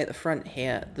in the way at the front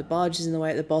here. The barge is in the way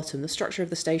at the bottom. The structure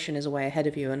of the station is away ahead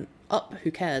of you, and up,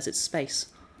 who cares? It's space.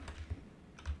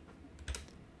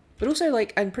 But also,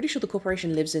 like, I'm pretty sure the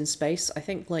corporation lives in space. I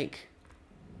think they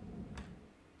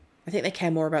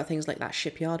care more about things like that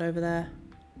shipyard over there.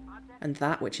 And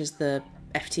that, which is the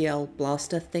FTL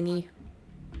blaster thingy.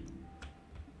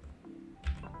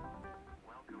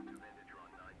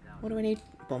 What do I need?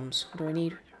 Bombs. What do I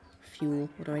need? Fuel.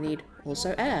 What do I need?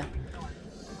 Also air.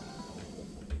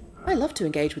 I love to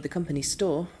engage with the company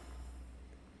store.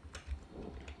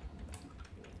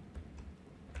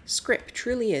 Scrip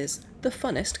truly is the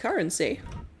funnest currency.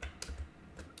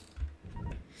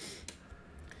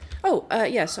 Oh,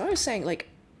 yeah, so I was saying, like,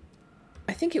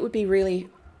 I think it would be really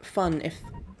fun if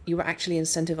you were actually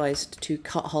incentivized to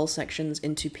cut hull sections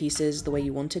into pieces the way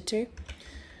you wanted to.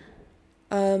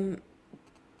 I'm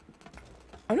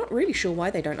not really sure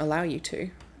why they don't allow you to.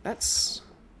 That's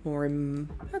more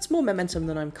momentum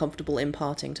than I'm comfortable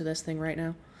imparting to this thing right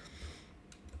now.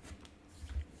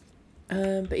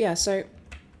 But yeah, so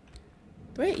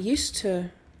the way it used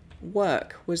to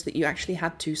work was that you actually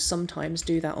had to sometimes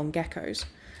do that on geckos.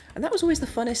 And that was always the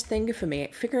funnest thing for me,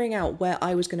 figuring out where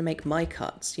I was going to make my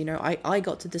cuts. You know, I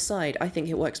got to decide. I think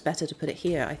it works better to put it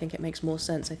here. I think it makes more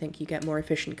sense. I think you get more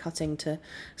efficient cutting to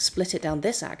split it down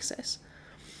this axis.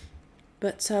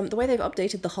 But the way they've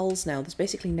updated the hulls now, there's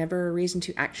basically never a reason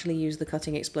to actually use the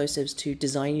cutting explosives to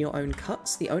design your own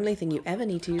cuts. The only thing you ever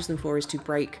need to use them for is to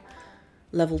break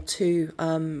level 2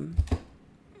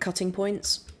 cutting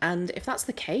points. And if that's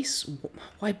the case,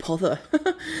 why bother?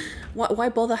 why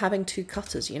bother having 2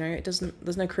 cutters, you know?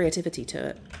 There's no creativity to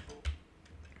it.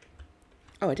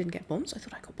 Oh, I didn't get bombs? I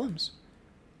thought I got bombs.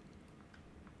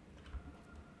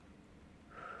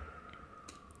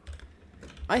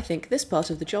 I think this part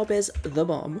of the job is the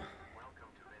bomb.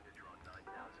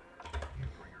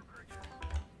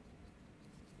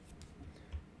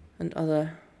 And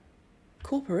other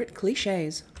corporate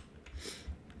cliches.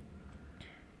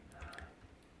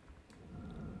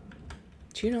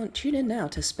 Tune in now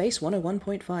to Space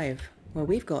 101.5, where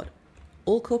we've got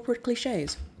all corporate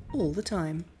cliches all the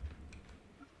time.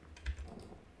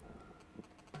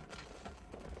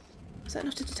 Is that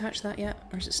enough to detach that yet,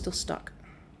 or is it still stuck?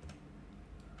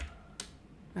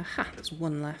 Aha, there's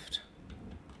one left.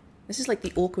 This is like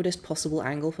the awkwardest possible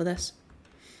angle for this.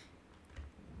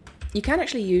 You can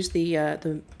actually use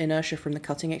the inertia from the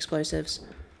cutting explosives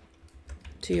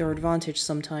to your advantage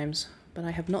sometimes, but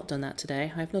I have not done that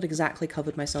today. I have not exactly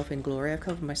covered myself in glory. I've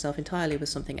covered myself entirely with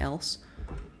something else.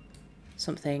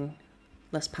 Something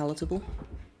less palatable.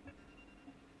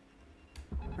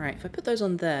 Alright, if I put those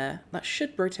on there, that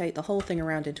should rotate the whole thing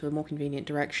around into a more convenient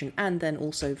direction and then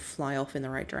also fly off in the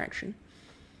right direction.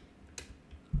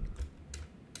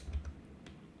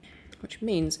 Which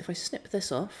means if I snip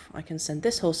this off, I can send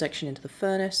this whole section into the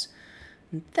furnace,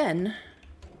 and then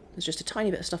there's just a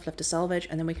tiny bit of stuff left to salvage,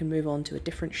 and then we can move on to a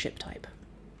different ship type.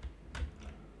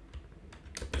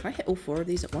 Can I hit all 4 of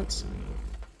these at once?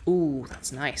 Ooh,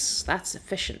 that's nice. That's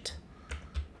efficient.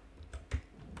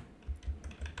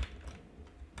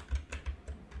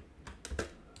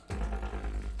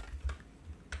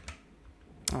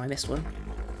 Oh, I missed one.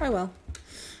 Oh well.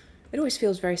 It always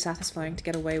feels very satisfying to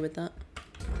get away with that.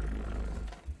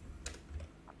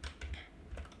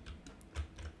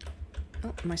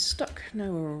 Oh, am I stuck?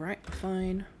 No, we're alright,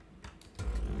 fine.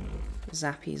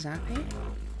 Zappy zappy.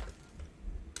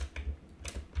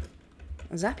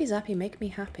 Zappy zappy make me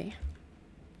happy.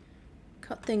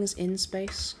 Cut things in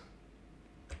space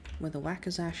with a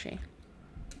wakazashi.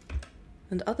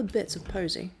 And other bits of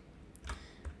posy.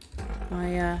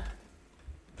 My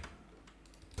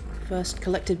first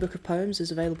collected book of poems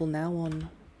is available now on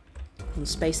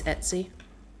Space Etsy,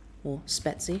 or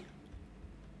Spetsy,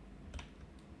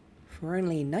 for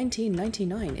only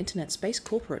 $19.99 Internet Space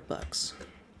Corporate bucks.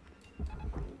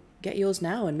 Get yours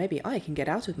now and maybe I can get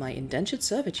out of my indentured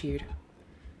servitude.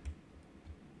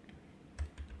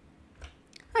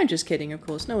 I'm just kidding, of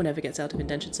course. No one ever gets out of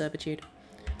indentured servitude.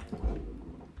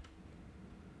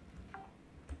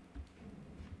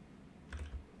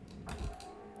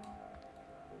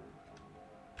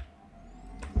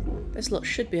 This lot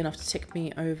should be enough to tick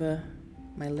me over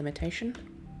my limitation.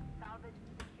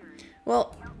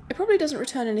 Well, it probably doesn't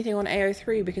return anything on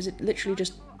s03 because it literally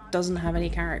just doesn't have any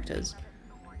characters.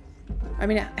 I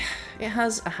mean, it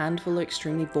has a handful of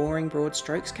extremely boring broad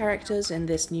strokes characters in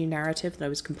this new narrative that I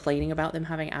was complaining about them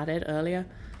having added earlier.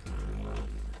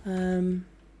 But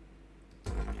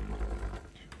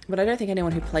I don't think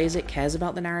anyone who plays it cares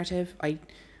about the narrative. I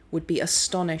would be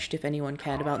astonished if anyone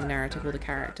cared about the narrative or the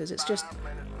characters. It's just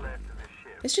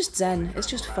zen. It's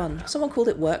just fun. Someone called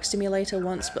it work simulator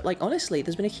once, but like honestly,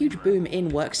 there's been a huge boom in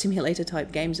work simulator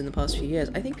type games in the past few years.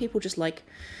 I think people just like...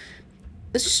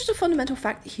 There's just a fundamental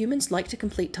fact that humans like to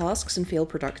complete tasks and feel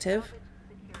productive.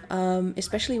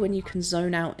 Especially when you can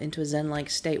zone out into a zen-like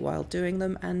state while doing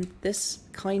them, and this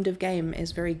kind of game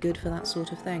is very good for that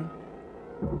sort of thing.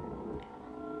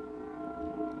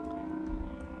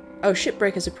 Oh,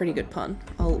 Shipbreaker's a pretty good pun.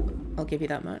 I'll give you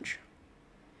that much.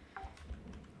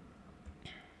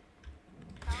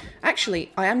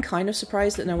 Actually, I am kind of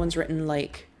surprised that no one's written,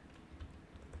 like,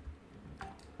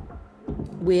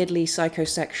 weirdly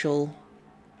psychosexual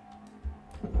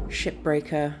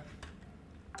Shipbreaker,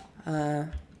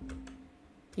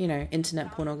 you know,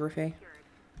 internet pornography.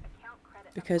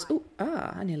 Because, ooh,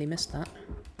 I nearly missed that.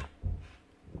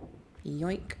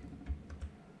 Yoink.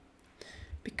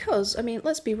 Because, I mean,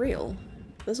 let's be real.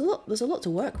 There's a lot to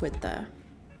work with there.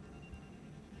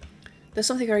 There's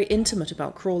something very intimate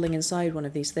about crawling inside one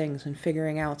of these things and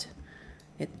figuring out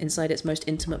it inside its most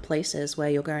intimate places where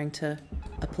you're going to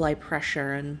apply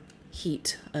pressure and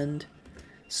heat and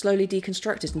slowly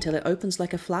deconstruct it until it opens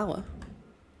like a flower.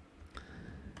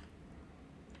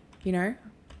 You know?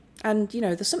 And, you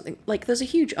know, there's something, like, there's a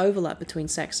huge overlap between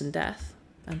sex and death.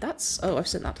 And that's, oh, I've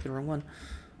sent that to the wrong one.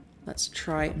 Let's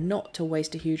try not to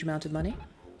waste a huge amount of money.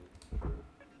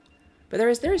 But there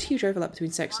is huge overlap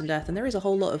between sex and death, and there is a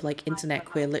whole lot of, like, internet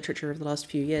queer literature of the last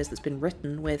few years that's been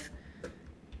written with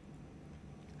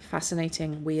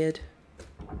fascinating, weird,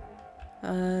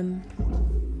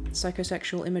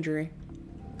 psychosexual imagery.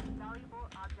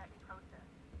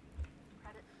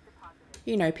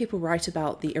 You know, people write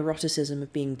about the eroticism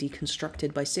of being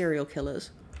deconstructed by serial killers.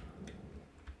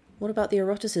 What about the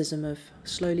eroticism of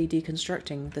slowly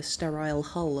deconstructing the sterile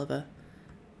hull of a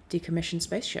decommissioned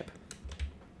spaceship?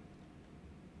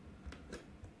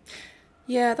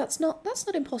 Yeah, that's not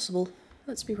impossible.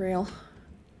 Let's be real.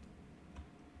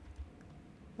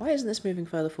 Why isn't this moving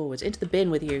further forwards? Into the bin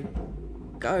with you.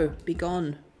 Go. Be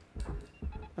gone.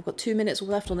 I've got 2 minutes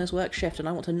left on this work shift and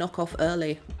I want to knock off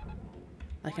early.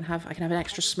 I can have an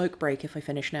extra smoke break if I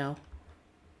finish now.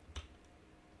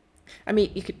 I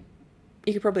mean, you could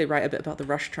probably write a bit about the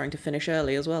rush trying to finish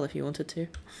early as well if you wanted to.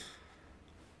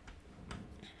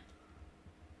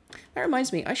 That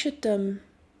reminds me, I should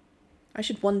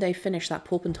one day finish that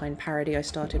Porpentine parody I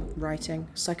started writing,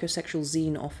 Psychosexual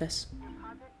Zine Office.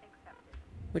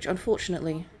 Which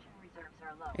unfortunately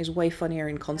is way funnier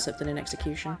in concept than in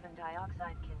execution.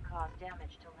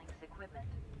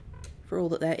 For all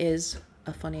that there is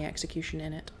a funny execution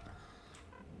in it.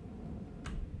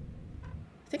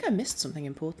 I think I missed something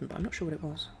important, but I'm not sure what it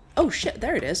was. Oh shit,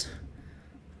 there it is!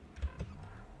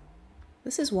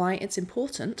 This is why it's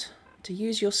important to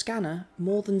use your scanner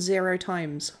more than 0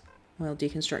 times while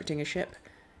deconstructing a ship.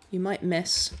 You might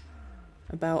miss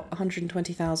about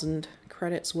 120,000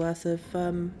 credits worth of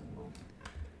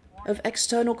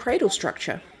external cradle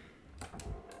structure.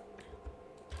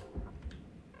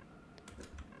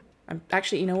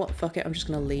 Actually, you know what? Fuck it. I'm just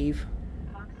gonna leave.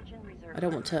 I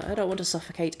don't want to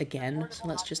suffocate again. So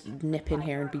let's just nip in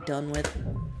here and be done with.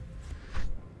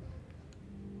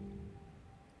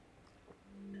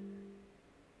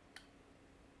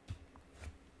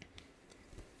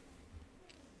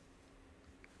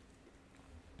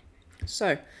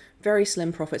 So, very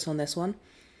slim profits on this one.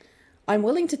 I'm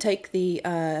willing to take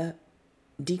the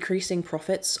decreasing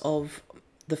profits of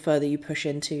the further you push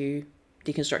into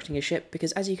deconstructing a ship,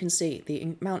 because as you can see,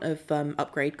 the amount of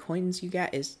upgrade coins you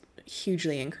get is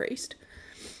hugely increased.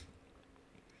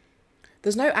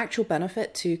 There's no actual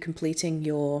benefit to completing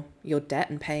your debt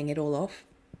and paying it all off,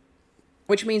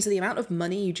 which means that the amount of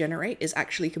money you generate is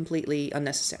actually completely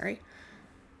unnecessary.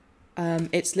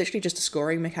 It's literally just a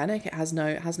scoring mechanic. It has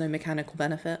no mechanical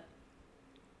benefit.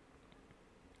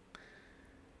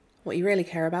 What you really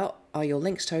care about are your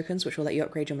links tokens, which will let you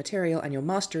upgrade your material, and your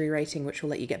mastery rating, which will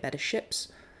let you get better ships.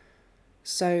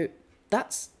 So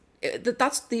that's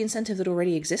the incentive that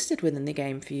already existed within the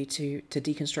game for you to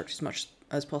deconstruct as much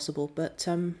as possible, but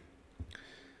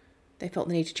they felt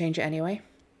the need to change it anyway.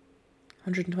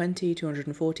 120,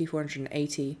 240,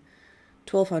 480,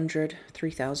 1200,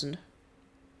 3000.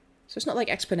 So it's not like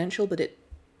exponential, but it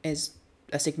is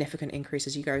a significant increase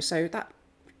as you go. So that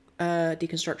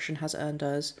deconstruction has earned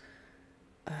us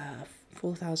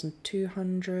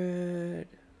 4,200,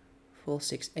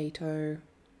 4680,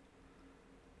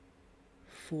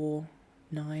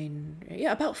 49,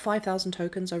 yeah, about 5,000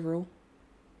 tokens overall,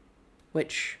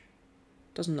 which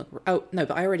doesn't look, oh no,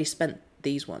 but I already spent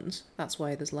these ones, that's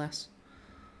why there's less.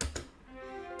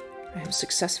 I have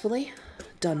successfully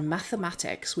done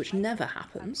mathematics, which never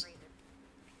happens.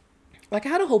 Like, I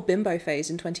had a whole bimbo phase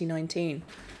in 2019,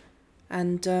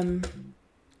 and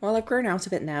while I've grown out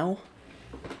of it now,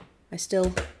 I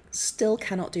still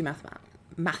cannot do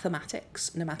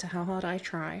mathematics, no matter how hard I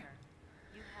try.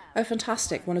 Oh,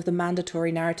 fantastic, one of the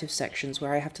mandatory narrative sections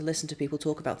where I have to listen to people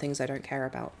talk about things I don't care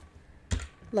about.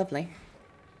 Lovely.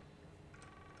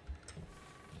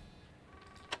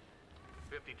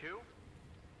 52?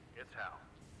 It's Hal.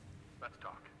 Let's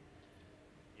talk.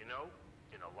 You know,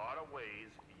 in a lot of ways,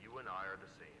 you and I are the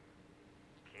same.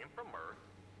 Came from Earth,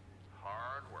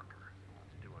 hard worker,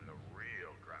 doing the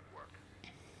real grunt work.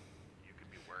 You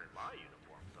could be wearing my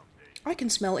uniform someday. I can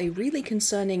smell a really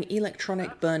concerning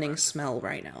electronic burning smell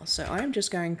right now, so I am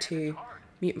just going to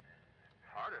mute my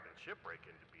Harder than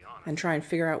shipbreaking, to be honest. and try and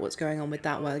figure out what's going on with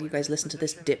that while you guys listen to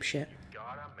this dipshit. You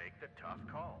gotta make the tough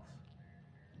calls.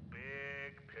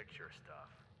 Big picture stuff.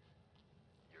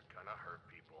 You're gonna hurt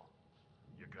people.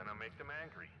 You're gonna make them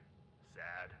angry,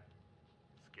 sad,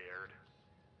 scared,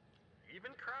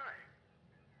 even cry.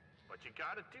 But you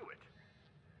gotta do it.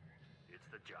 It's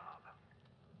the job.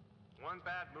 One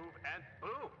bad move and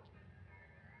boom!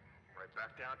 Right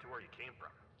back down to where you came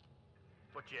from.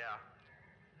 But yeah,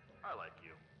 I like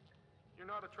you. You're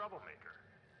not a troublemaker.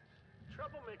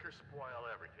 Troublemakers spoil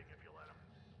everything if you let them.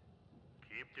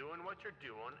 Keep doing what you're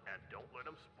doing and don't let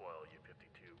them spoil you,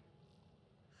 52.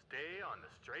 Stay on the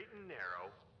straight and narrow,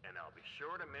 and I'll be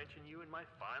sure to mention you in my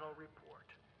final report.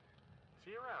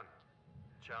 See you around,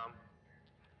 chum.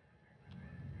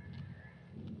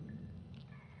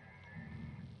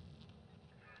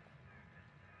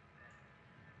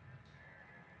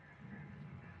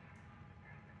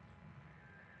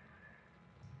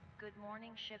 Good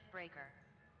morning, Shipbreaker.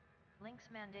 Lynx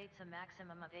mandates a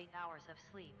maximum of 8 hours of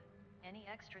sleep. Any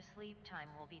extra sleep time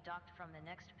will be docked from the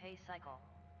next pay cycle.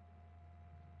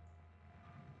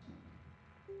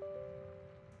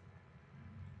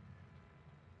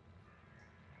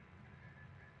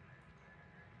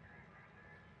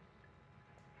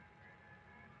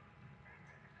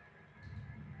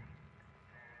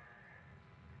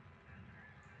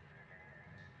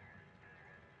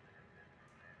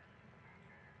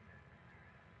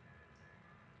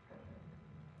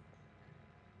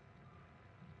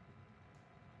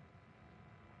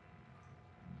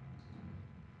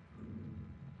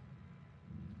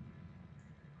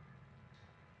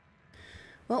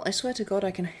 Well, I swear to God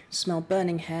I can smell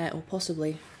burning hair or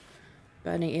possibly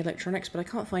burning electronics, but I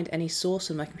can't find any source,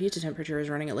 and my computer temperature is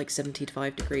running at like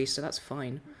 75 degrees, so that's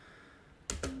fine.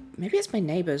 Maybe it's my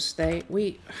neighbours.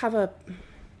 We have a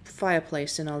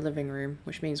fireplace in our living room,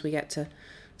 which means we get to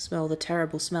smell the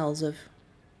terrible smells of...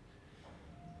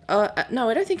 no,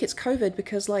 I don't think it's COVID,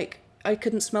 because, like, I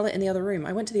couldn't smell it in the other room.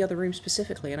 I went to the other room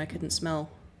specifically, and I couldn't smell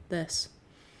this.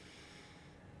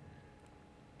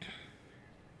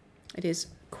 It is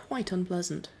quite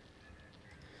unpleasant.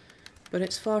 But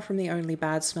it's far from the only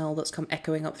bad smell that's come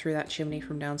echoing up through that chimney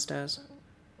from downstairs.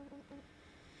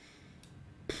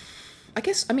 I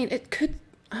guess, I mean, it could...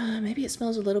 maybe it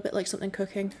smells a little bit like something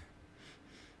cooking.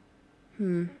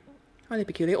 Highly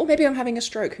peculiar. Or maybe I'm having a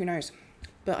stroke, who knows.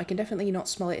 But I can definitely not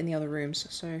smell it in the other rooms,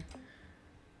 so...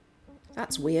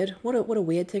 That's weird. What a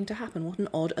weird thing to happen. What an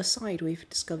odd aside we've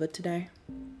discovered today.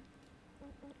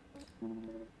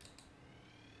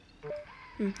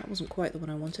 That wasn't quite the one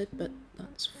I wanted, but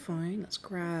that's fine. Let's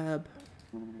grab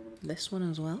this one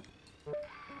as well.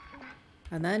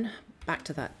 And then back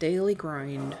to that daily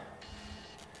grind.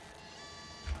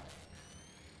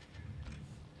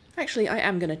 Actually, I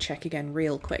am going to check again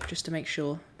real quick just to make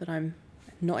sure that I'm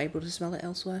not able to smell it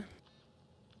elsewhere.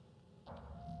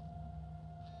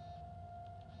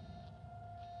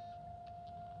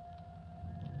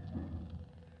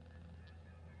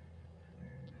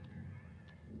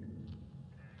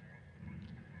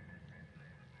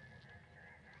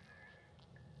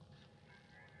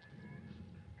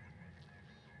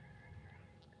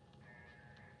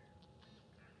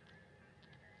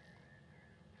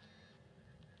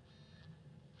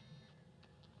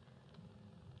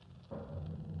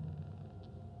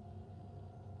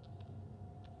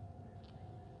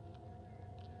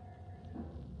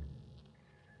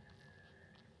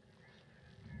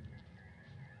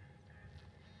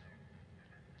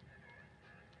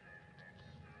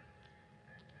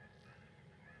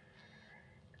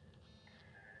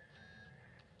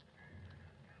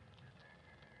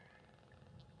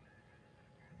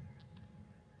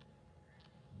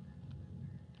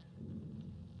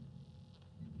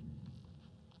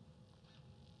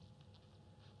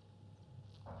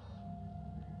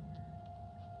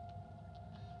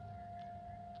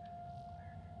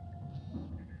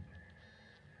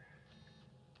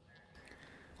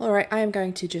 Alright, I am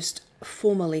going to just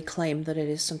formally claim that it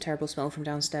is some terrible smell from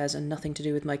downstairs and nothing to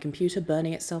do with my computer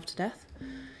burning itself to death.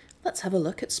 Let's have a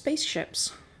look at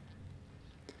spaceships.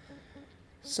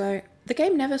 So, the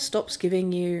game never stops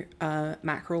giving you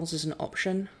mackerels as an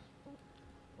option,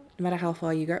 no matter how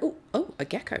far you go. Oh, a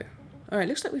gecko. Alright,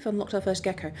 looks like we've unlocked our first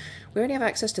gecko. We only have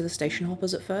access to the station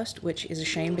hoppers at first, which is a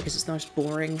shame because it's the most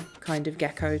boring kind of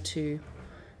gecko to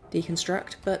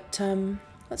deconstruct, but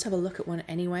let's have a look at one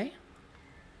anyway.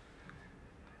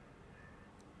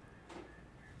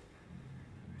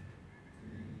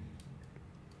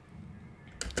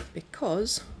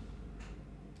 Because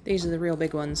these are the real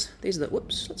big ones. These are the...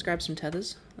 Whoops, let's grab some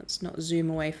tethers. Let's not zoom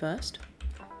away first.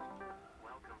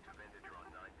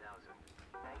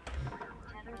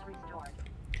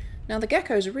 Now the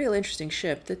Gecko is a real interesting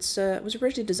ship. It was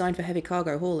originally designed for heavy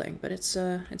cargo hauling, but it's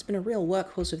been a real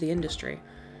workhorse of the industry.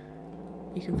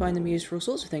 You can find them used for all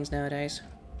sorts of things nowadays.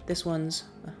 This one's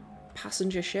a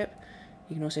passenger ship.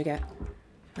 You can also get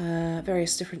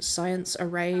various different science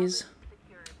arrays,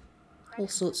 all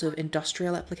sorts of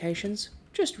industrial applications.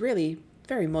 Just really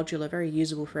very modular, very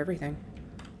usable for everything.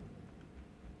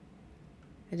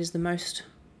 It is the most,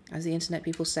 as the internet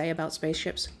people say about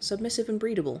spaceships, submissive and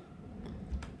breedable.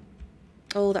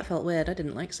 Oh, that felt weird. I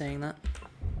didn't like saying that.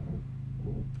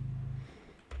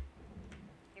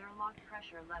 Airlock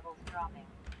pressure levels dropping.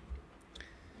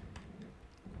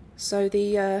 So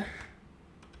the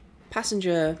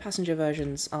passenger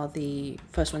versions are the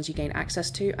first ones you gain access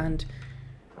to, and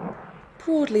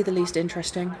broadly the least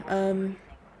interesting.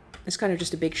 It's kind of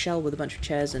just a big shell with a bunch of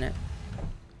chairs in it.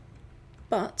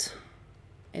 But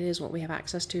it is what we have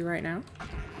access to right now.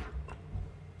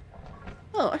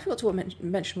 Oh, I forgot to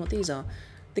mention what these are.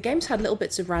 The game's had little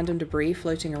bits of random debris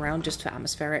floating around just for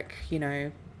atmospheric, you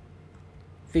know,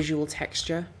 visual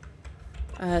texture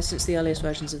since the earliest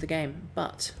versions of the game,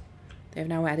 but they've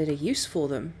now added a use for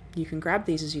them. You can grab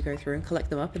these as you go through and collect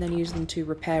them up and then use them to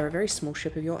repair a very small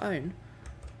ship of your own.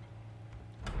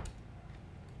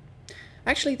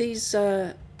 Actually, these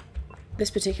this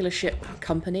particular ship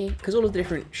company, because all of the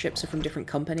different ships are from different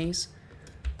companies,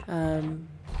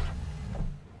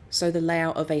 so the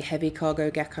layout of a heavy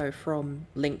cargo Gecko from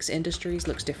Lynx Industries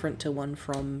looks different to one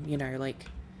from, you know, like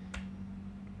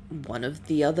one of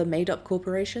the other made-up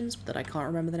corporations that I can't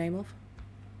remember the name of.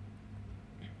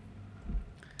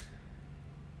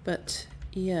 But,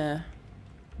 yeah.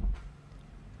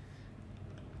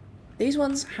 These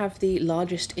ones have the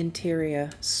largest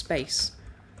interior space.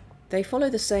 They follow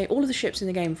the same... All of the ships in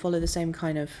the game follow the same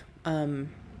kind of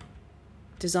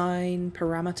design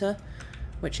parameter,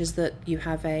 which is that you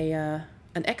have an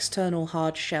external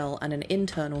hard shell and an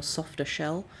internal softer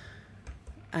shell,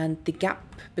 and the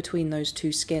gap between those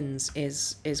two skins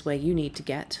is where you need to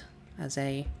get as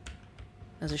a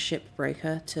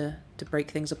shipbreaker to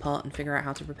break things apart and figure out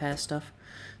how to repair stuff.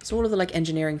 So all of the like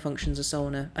engineering functions and so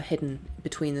on are hidden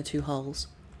between the two hulls,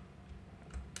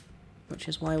 which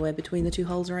is why we're between the two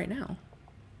hulls right now.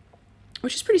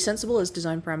 Which is pretty sensible as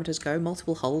design parameters go.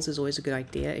 Multiple hulls is always a good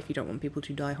idea if you don't want people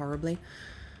to die horribly.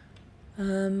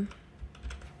 Let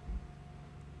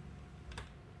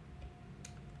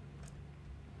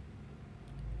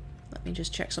me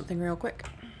just check something real quick.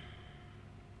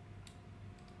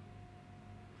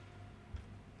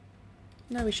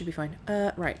 No, we should be fine.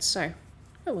 Right, so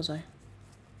Where was I?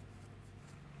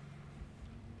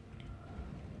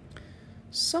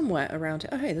 Somewhere around here.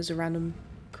 Oh hey, there's a random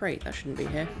crate. That shouldn't be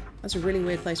here. That's a really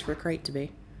weird place for a crate to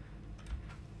be.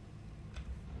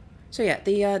 So yeah,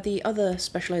 the other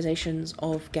specializations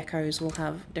of geckos will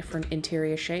have different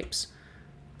interior shapes,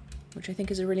 which I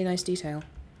think is a really nice detail.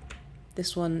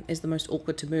 This one is the most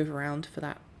awkward to move around for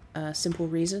that simple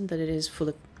reason that it is full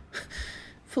of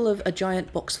full of a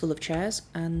giant box full of chairs,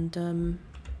 and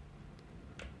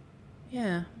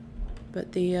yeah,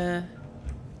 but the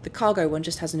cargo one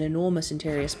just has an enormous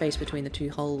interior space between the two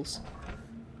hulls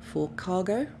for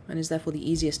cargo, and is therefore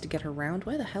the easiest to get around.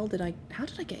 Where the hell did I... how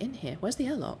did I get in here? Where's the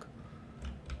airlock?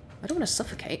 I don't want to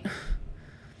suffocate.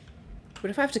 But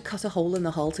if I have to cut a hole in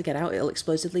the hull to get out, it'll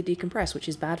explosively decompress, which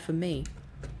is bad for me,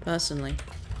 personally.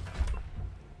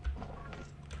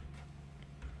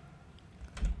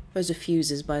 Those are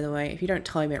fuses, by the way. If you don't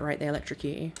time it right, they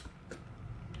electrocute you.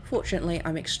 Fortunately,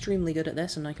 I'm extremely good at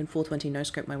this, and I can 420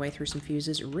 no-scope my way through some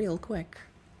fuses real quick.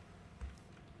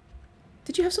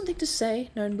 Did you have something to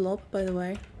say, Known Blob, by the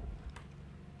way?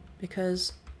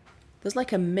 Because there's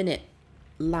like a minute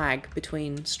lag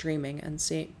between streaming and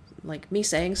like me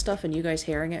saying stuff and you guys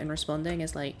hearing it and responding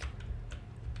is like...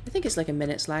 I think it's like a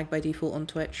minute's lag by default on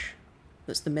Twitch.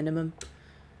 That's the minimum.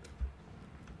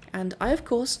 And I, of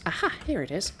course, aha, here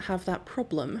it is, have that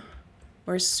problem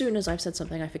where as soon as I've said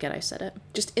something, I forget I said it.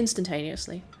 Just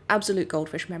instantaneously. Absolute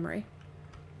goldfish memory.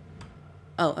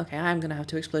 Oh, okay, I am going to have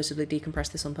to explosively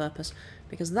decompress this on purpose,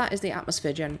 because that is the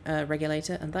atmosphere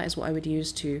regulator, and that is what I would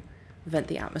use to vent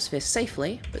the atmosphere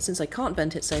safely, but since I can't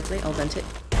vent it safely, I'll vent it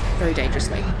very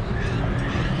dangerously.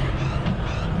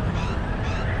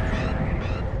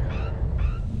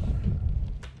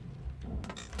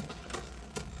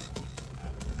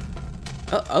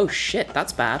 Oh shit,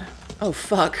 that's bad. Oh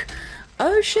fuck.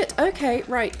 Oh shit, okay,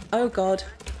 right. Oh god.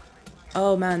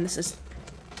 Oh man, this is...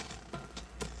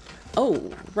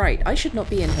 oh, right, I should not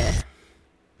be in here.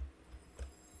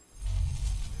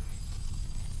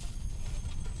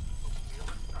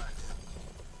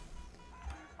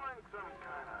 Find some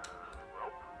kind of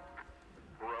rope?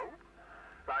 Rope?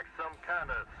 Like some kind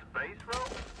of space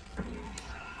rope?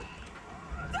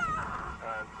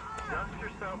 Dust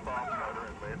yourself off, Cutter,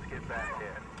 and let's get back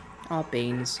in. Ah,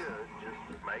 beans. Good, just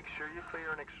make sure you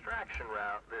clear an extraction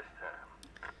route this time.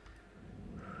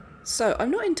 So,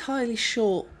 I'm not entirely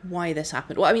sure why this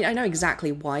happened. Well, I mean, I know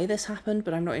exactly why this happened,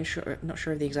 but I'm not sure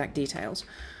of the exact details.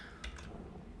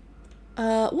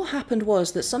 What happened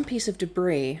was that some piece of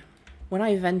debris, when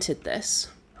I vented this,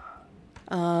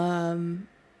 slammed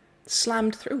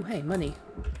through... ooh, hey, money.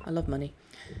 I love money.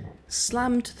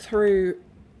 Slammed through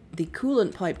the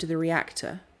coolant pipe to the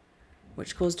reactor,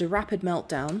 which caused a rapid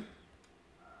meltdown.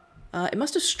 It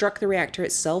must have struck the reactor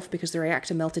itself, because the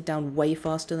reactor melted down way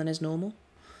faster than is normal.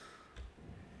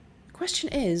 The question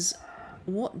is,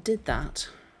 what did that?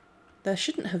 There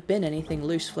shouldn't have been anything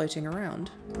loose floating around.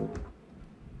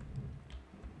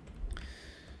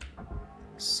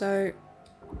 So,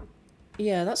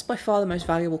 yeah, that's by far the most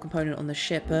valuable component on the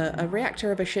ship. A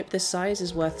reactor of a ship this size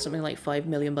is worth something like 5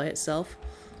 million by itself.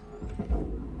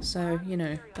 So, you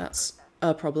know, that's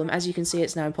a problem. As you can see,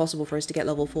 it's now impossible for us to get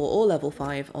level 4 or level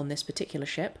 5 on this particular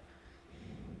ship.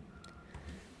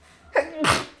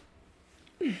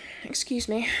 Excuse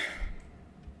me.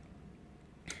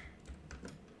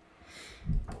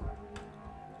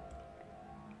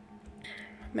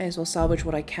 May as well salvage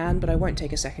what I can, but I won't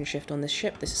take a second shift on this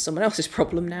ship. This is someone else's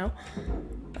problem now.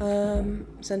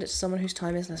 Send it to someone whose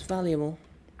time is less valuable.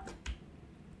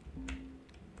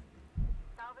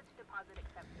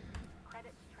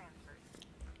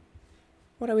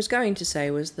 What I was going to say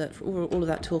was that for all of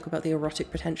that talk about the erotic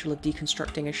potential of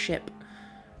deconstructing a ship,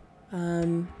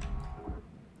 you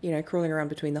know, crawling around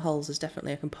between the hulls is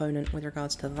definitely a component with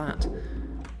regards to that.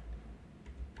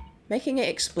 Making it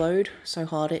explode so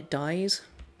hard it dies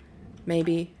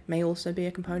may also be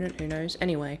a component, who knows.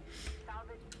 Anyway,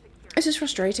 this is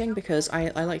frustrating because I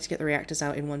like to get the reactors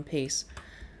out in one piece.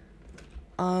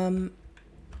 One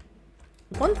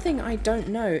thing I don't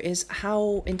know is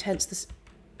how intense this...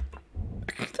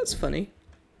 That's funny.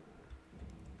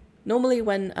 Normally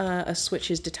when a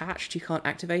switch is detached you can't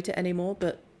activate it anymore,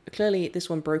 but clearly this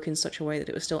one broke in such a way that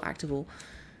it was still activable.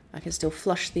 I can still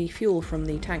flush the fuel from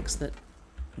the tanks that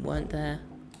weren't there.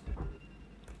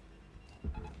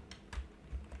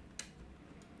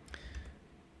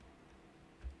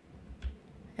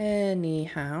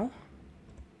 Anyhow.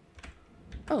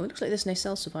 Oh, it looks like this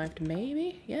nacelle survived,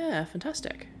 maybe? Yeah,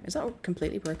 fantastic. Is that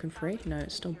completely broken free? No,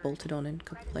 it's still bolted on in a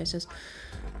couple of places.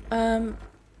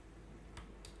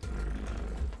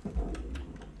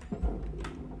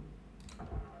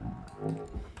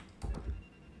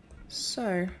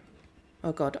 So...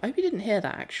 Oh god, I hope you didn't hear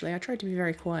that actually. I tried to be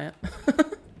very quiet.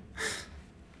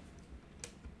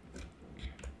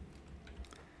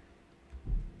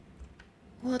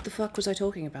 What the fuck was I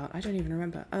talking about? I don't even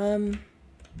remember.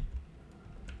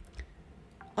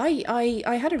 I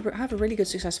have a really good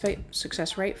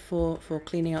success rate for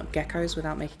cleaning up geckos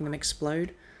without making them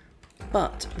explode.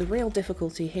 But the real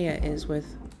difficulty here is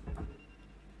with...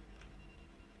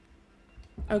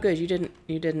 Oh good, you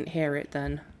didn't hear it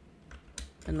then.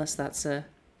 Unless that's a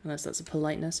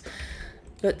politeness.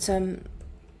 But the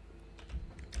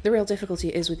real difficulty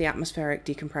is with the atmospheric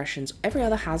decompressions. Every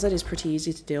other hazard is pretty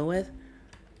easy to deal with.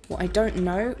 What I don't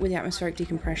know with the atmospheric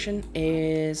decompression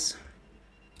is,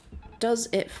 does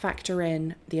it factor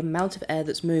in the amount of air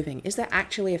that's moving? Is there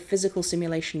actually a physical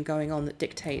simulation going on that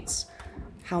dictates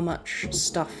how much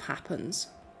stuff happens?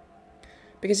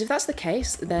 Because if that's the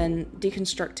case, then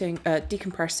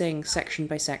decompressing section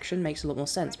by section makes a lot more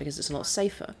sense because it's a lot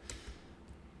safer.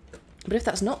 But if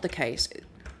that's not the case,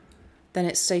 then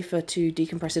it's safer to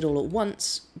decompress it all at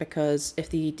once, because if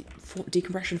the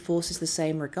decompression force is the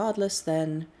same regardless,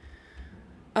 then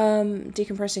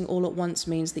decompressing all at once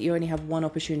means that you only have one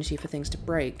opportunity for things to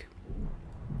break.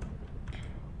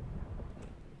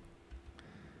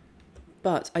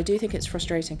 But I do think it's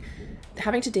frustrating.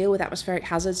 Having to deal with atmospheric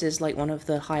hazards is like one of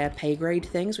the higher pay grade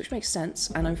things, which makes sense,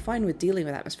 and I'm fine with dealing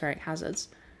with atmospheric hazards.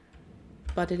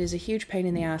 But it is a huge pain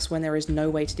in the ass when there is no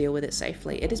way to deal with it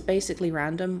safely. It is basically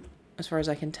random, as far as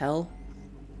I can tell,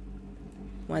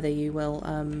 whether you will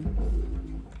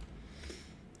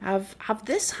have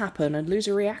this happen and lose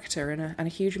a reactor and a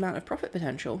huge amount of profit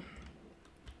potential.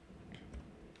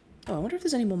 Oh, I wonder if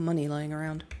there's any more money lying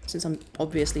around, since I'm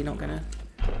obviously not gonna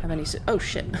have any... Oh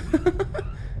shit.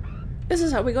 This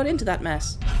is how we got into that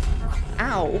mess.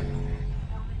 Ow.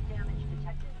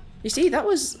 You see, that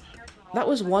was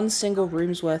one single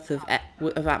room's worth of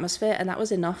atmosphere, and that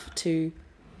was enough to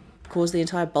cause the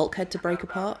entire bulkhead to break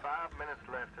apart.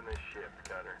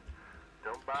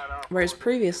 Whereas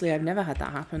previously I've never had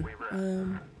that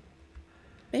happen.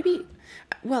 Maybe...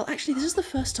 Well, actually, this is the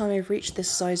first time I've reached this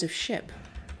size of ship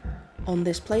on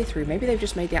this playthrough. Maybe they've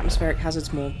just made the atmospheric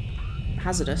hazards more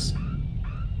hazardous.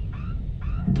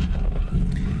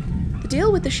 The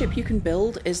deal with the ship you can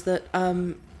build is that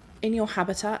in your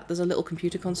habitat there's a little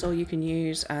computer console you can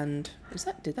use, and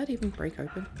did that even break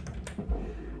open?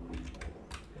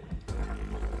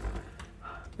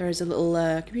 There is a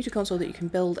little computer console that you can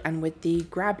build, and with the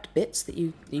grabbed bits that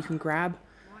you can grab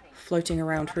floating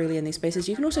around freely in these spaces,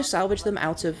 you can also salvage them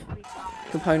out of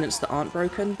components that aren't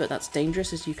broken, but that's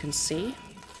dangerous, as you can see.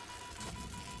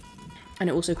 And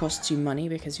it also costs you money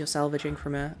because you're salvaging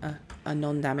from a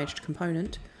non-damaged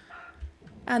component.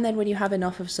 And then when you have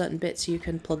enough of certain bits, you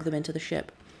can plug them into the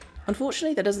ship.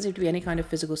 Unfortunately, there doesn't seem to be any kind of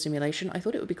physical simulation. I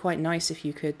thought it would be quite nice if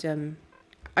you could...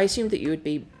 I assumed that you would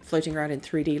be floating around in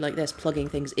 3D like this, plugging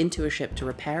things into a ship to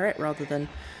repair it, rather than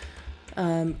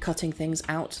cutting things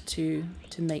out to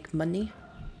make money.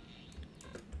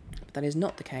 But that is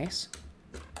not the case.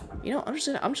 You know what, I'm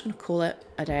just gonna call it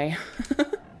a day.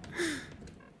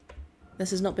 This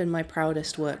has not been my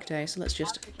proudest work day, so let's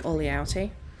just ollie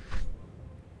outie.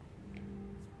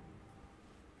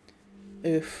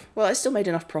 Oof. Well, I still made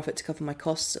enough profit to cover my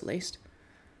costs, at least.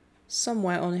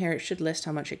 Somewhere on here it should list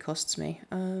how much it costs me.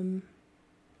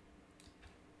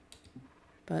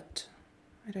 But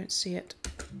I don't see it.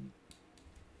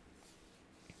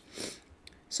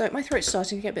 So my throat's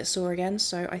starting to get a bit sore again,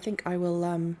 so I think I will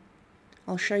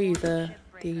I'll show you the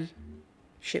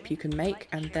ship you can make,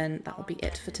 and then that'll be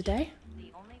it for today.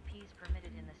 The only P's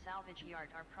permitted in the salvage yard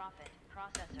are profit,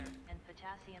 processor, and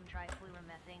potassium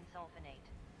trifluoromethane sulfonate.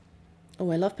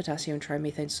 Oh, I love potassium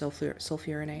trimethane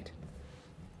sulfuronate.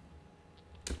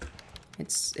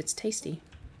 It's tasty.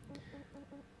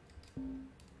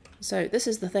 So this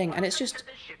is the thing, and it's just...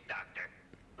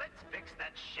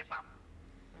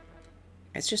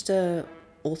 It's just a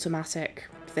automatic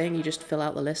thing. You just fill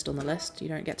out the list on the list. You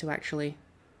don't get to actually...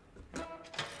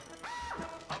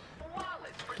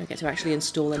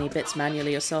 install any bits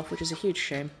manually yourself, which is a huge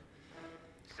shame.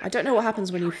 I don't know what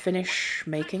happens when you finish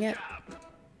making it.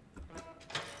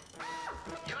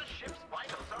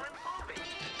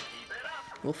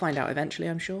 We'll find out eventually,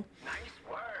 I'm sure.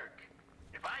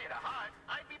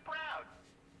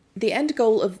 The end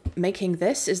goal of making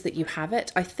this is that you have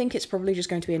it. I think it's probably just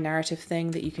going to be a narrative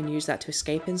thing that you can use that to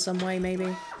escape in some way,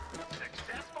 maybe.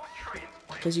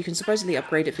 Because you can supposedly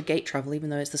upgrade it for gate travel,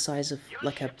 even though it's the size of,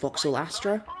 like, a Vauxhall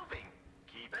Astra.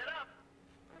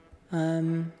 I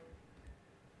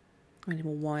need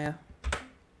more wire.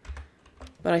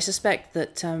 But I suspect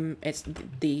that it's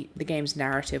the game's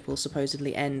narrative will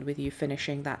supposedly end with you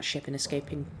finishing that ship and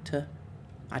escaping to,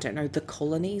 I don't know, the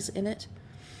colonies in it.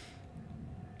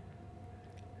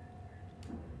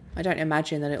 I don't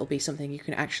imagine that it'll be something you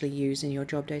can actually use in your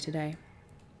job day to day.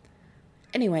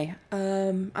 Anyway,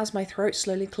 as my throat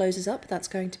slowly closes up, that's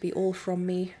going to be all from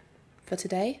me for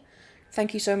today.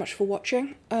 Thank you so much for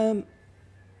watching.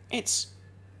 It's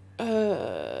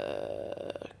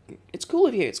cool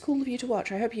of you. It's cool of you to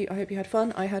watch. I hope you had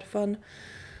fun. I had fun,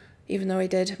 even though I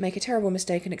did make a terrible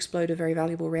mistake and explode a very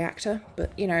valuable reactor.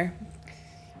 But you know,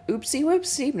 oopsie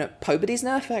whoopsie. No, nobody's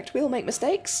no effect. We all make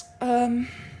mistakes.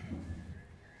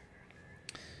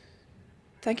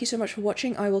 Thank you so much for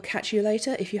watching. I will catch you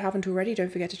later. If you haven't already,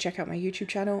 don't forget to check out my YouTube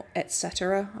channel,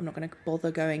 etc. I'm not going to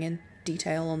bother going in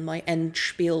detail on my end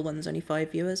spiel when there's only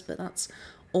 5 viewers, but that's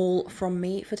all from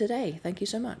me for today. Thank you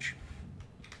so much.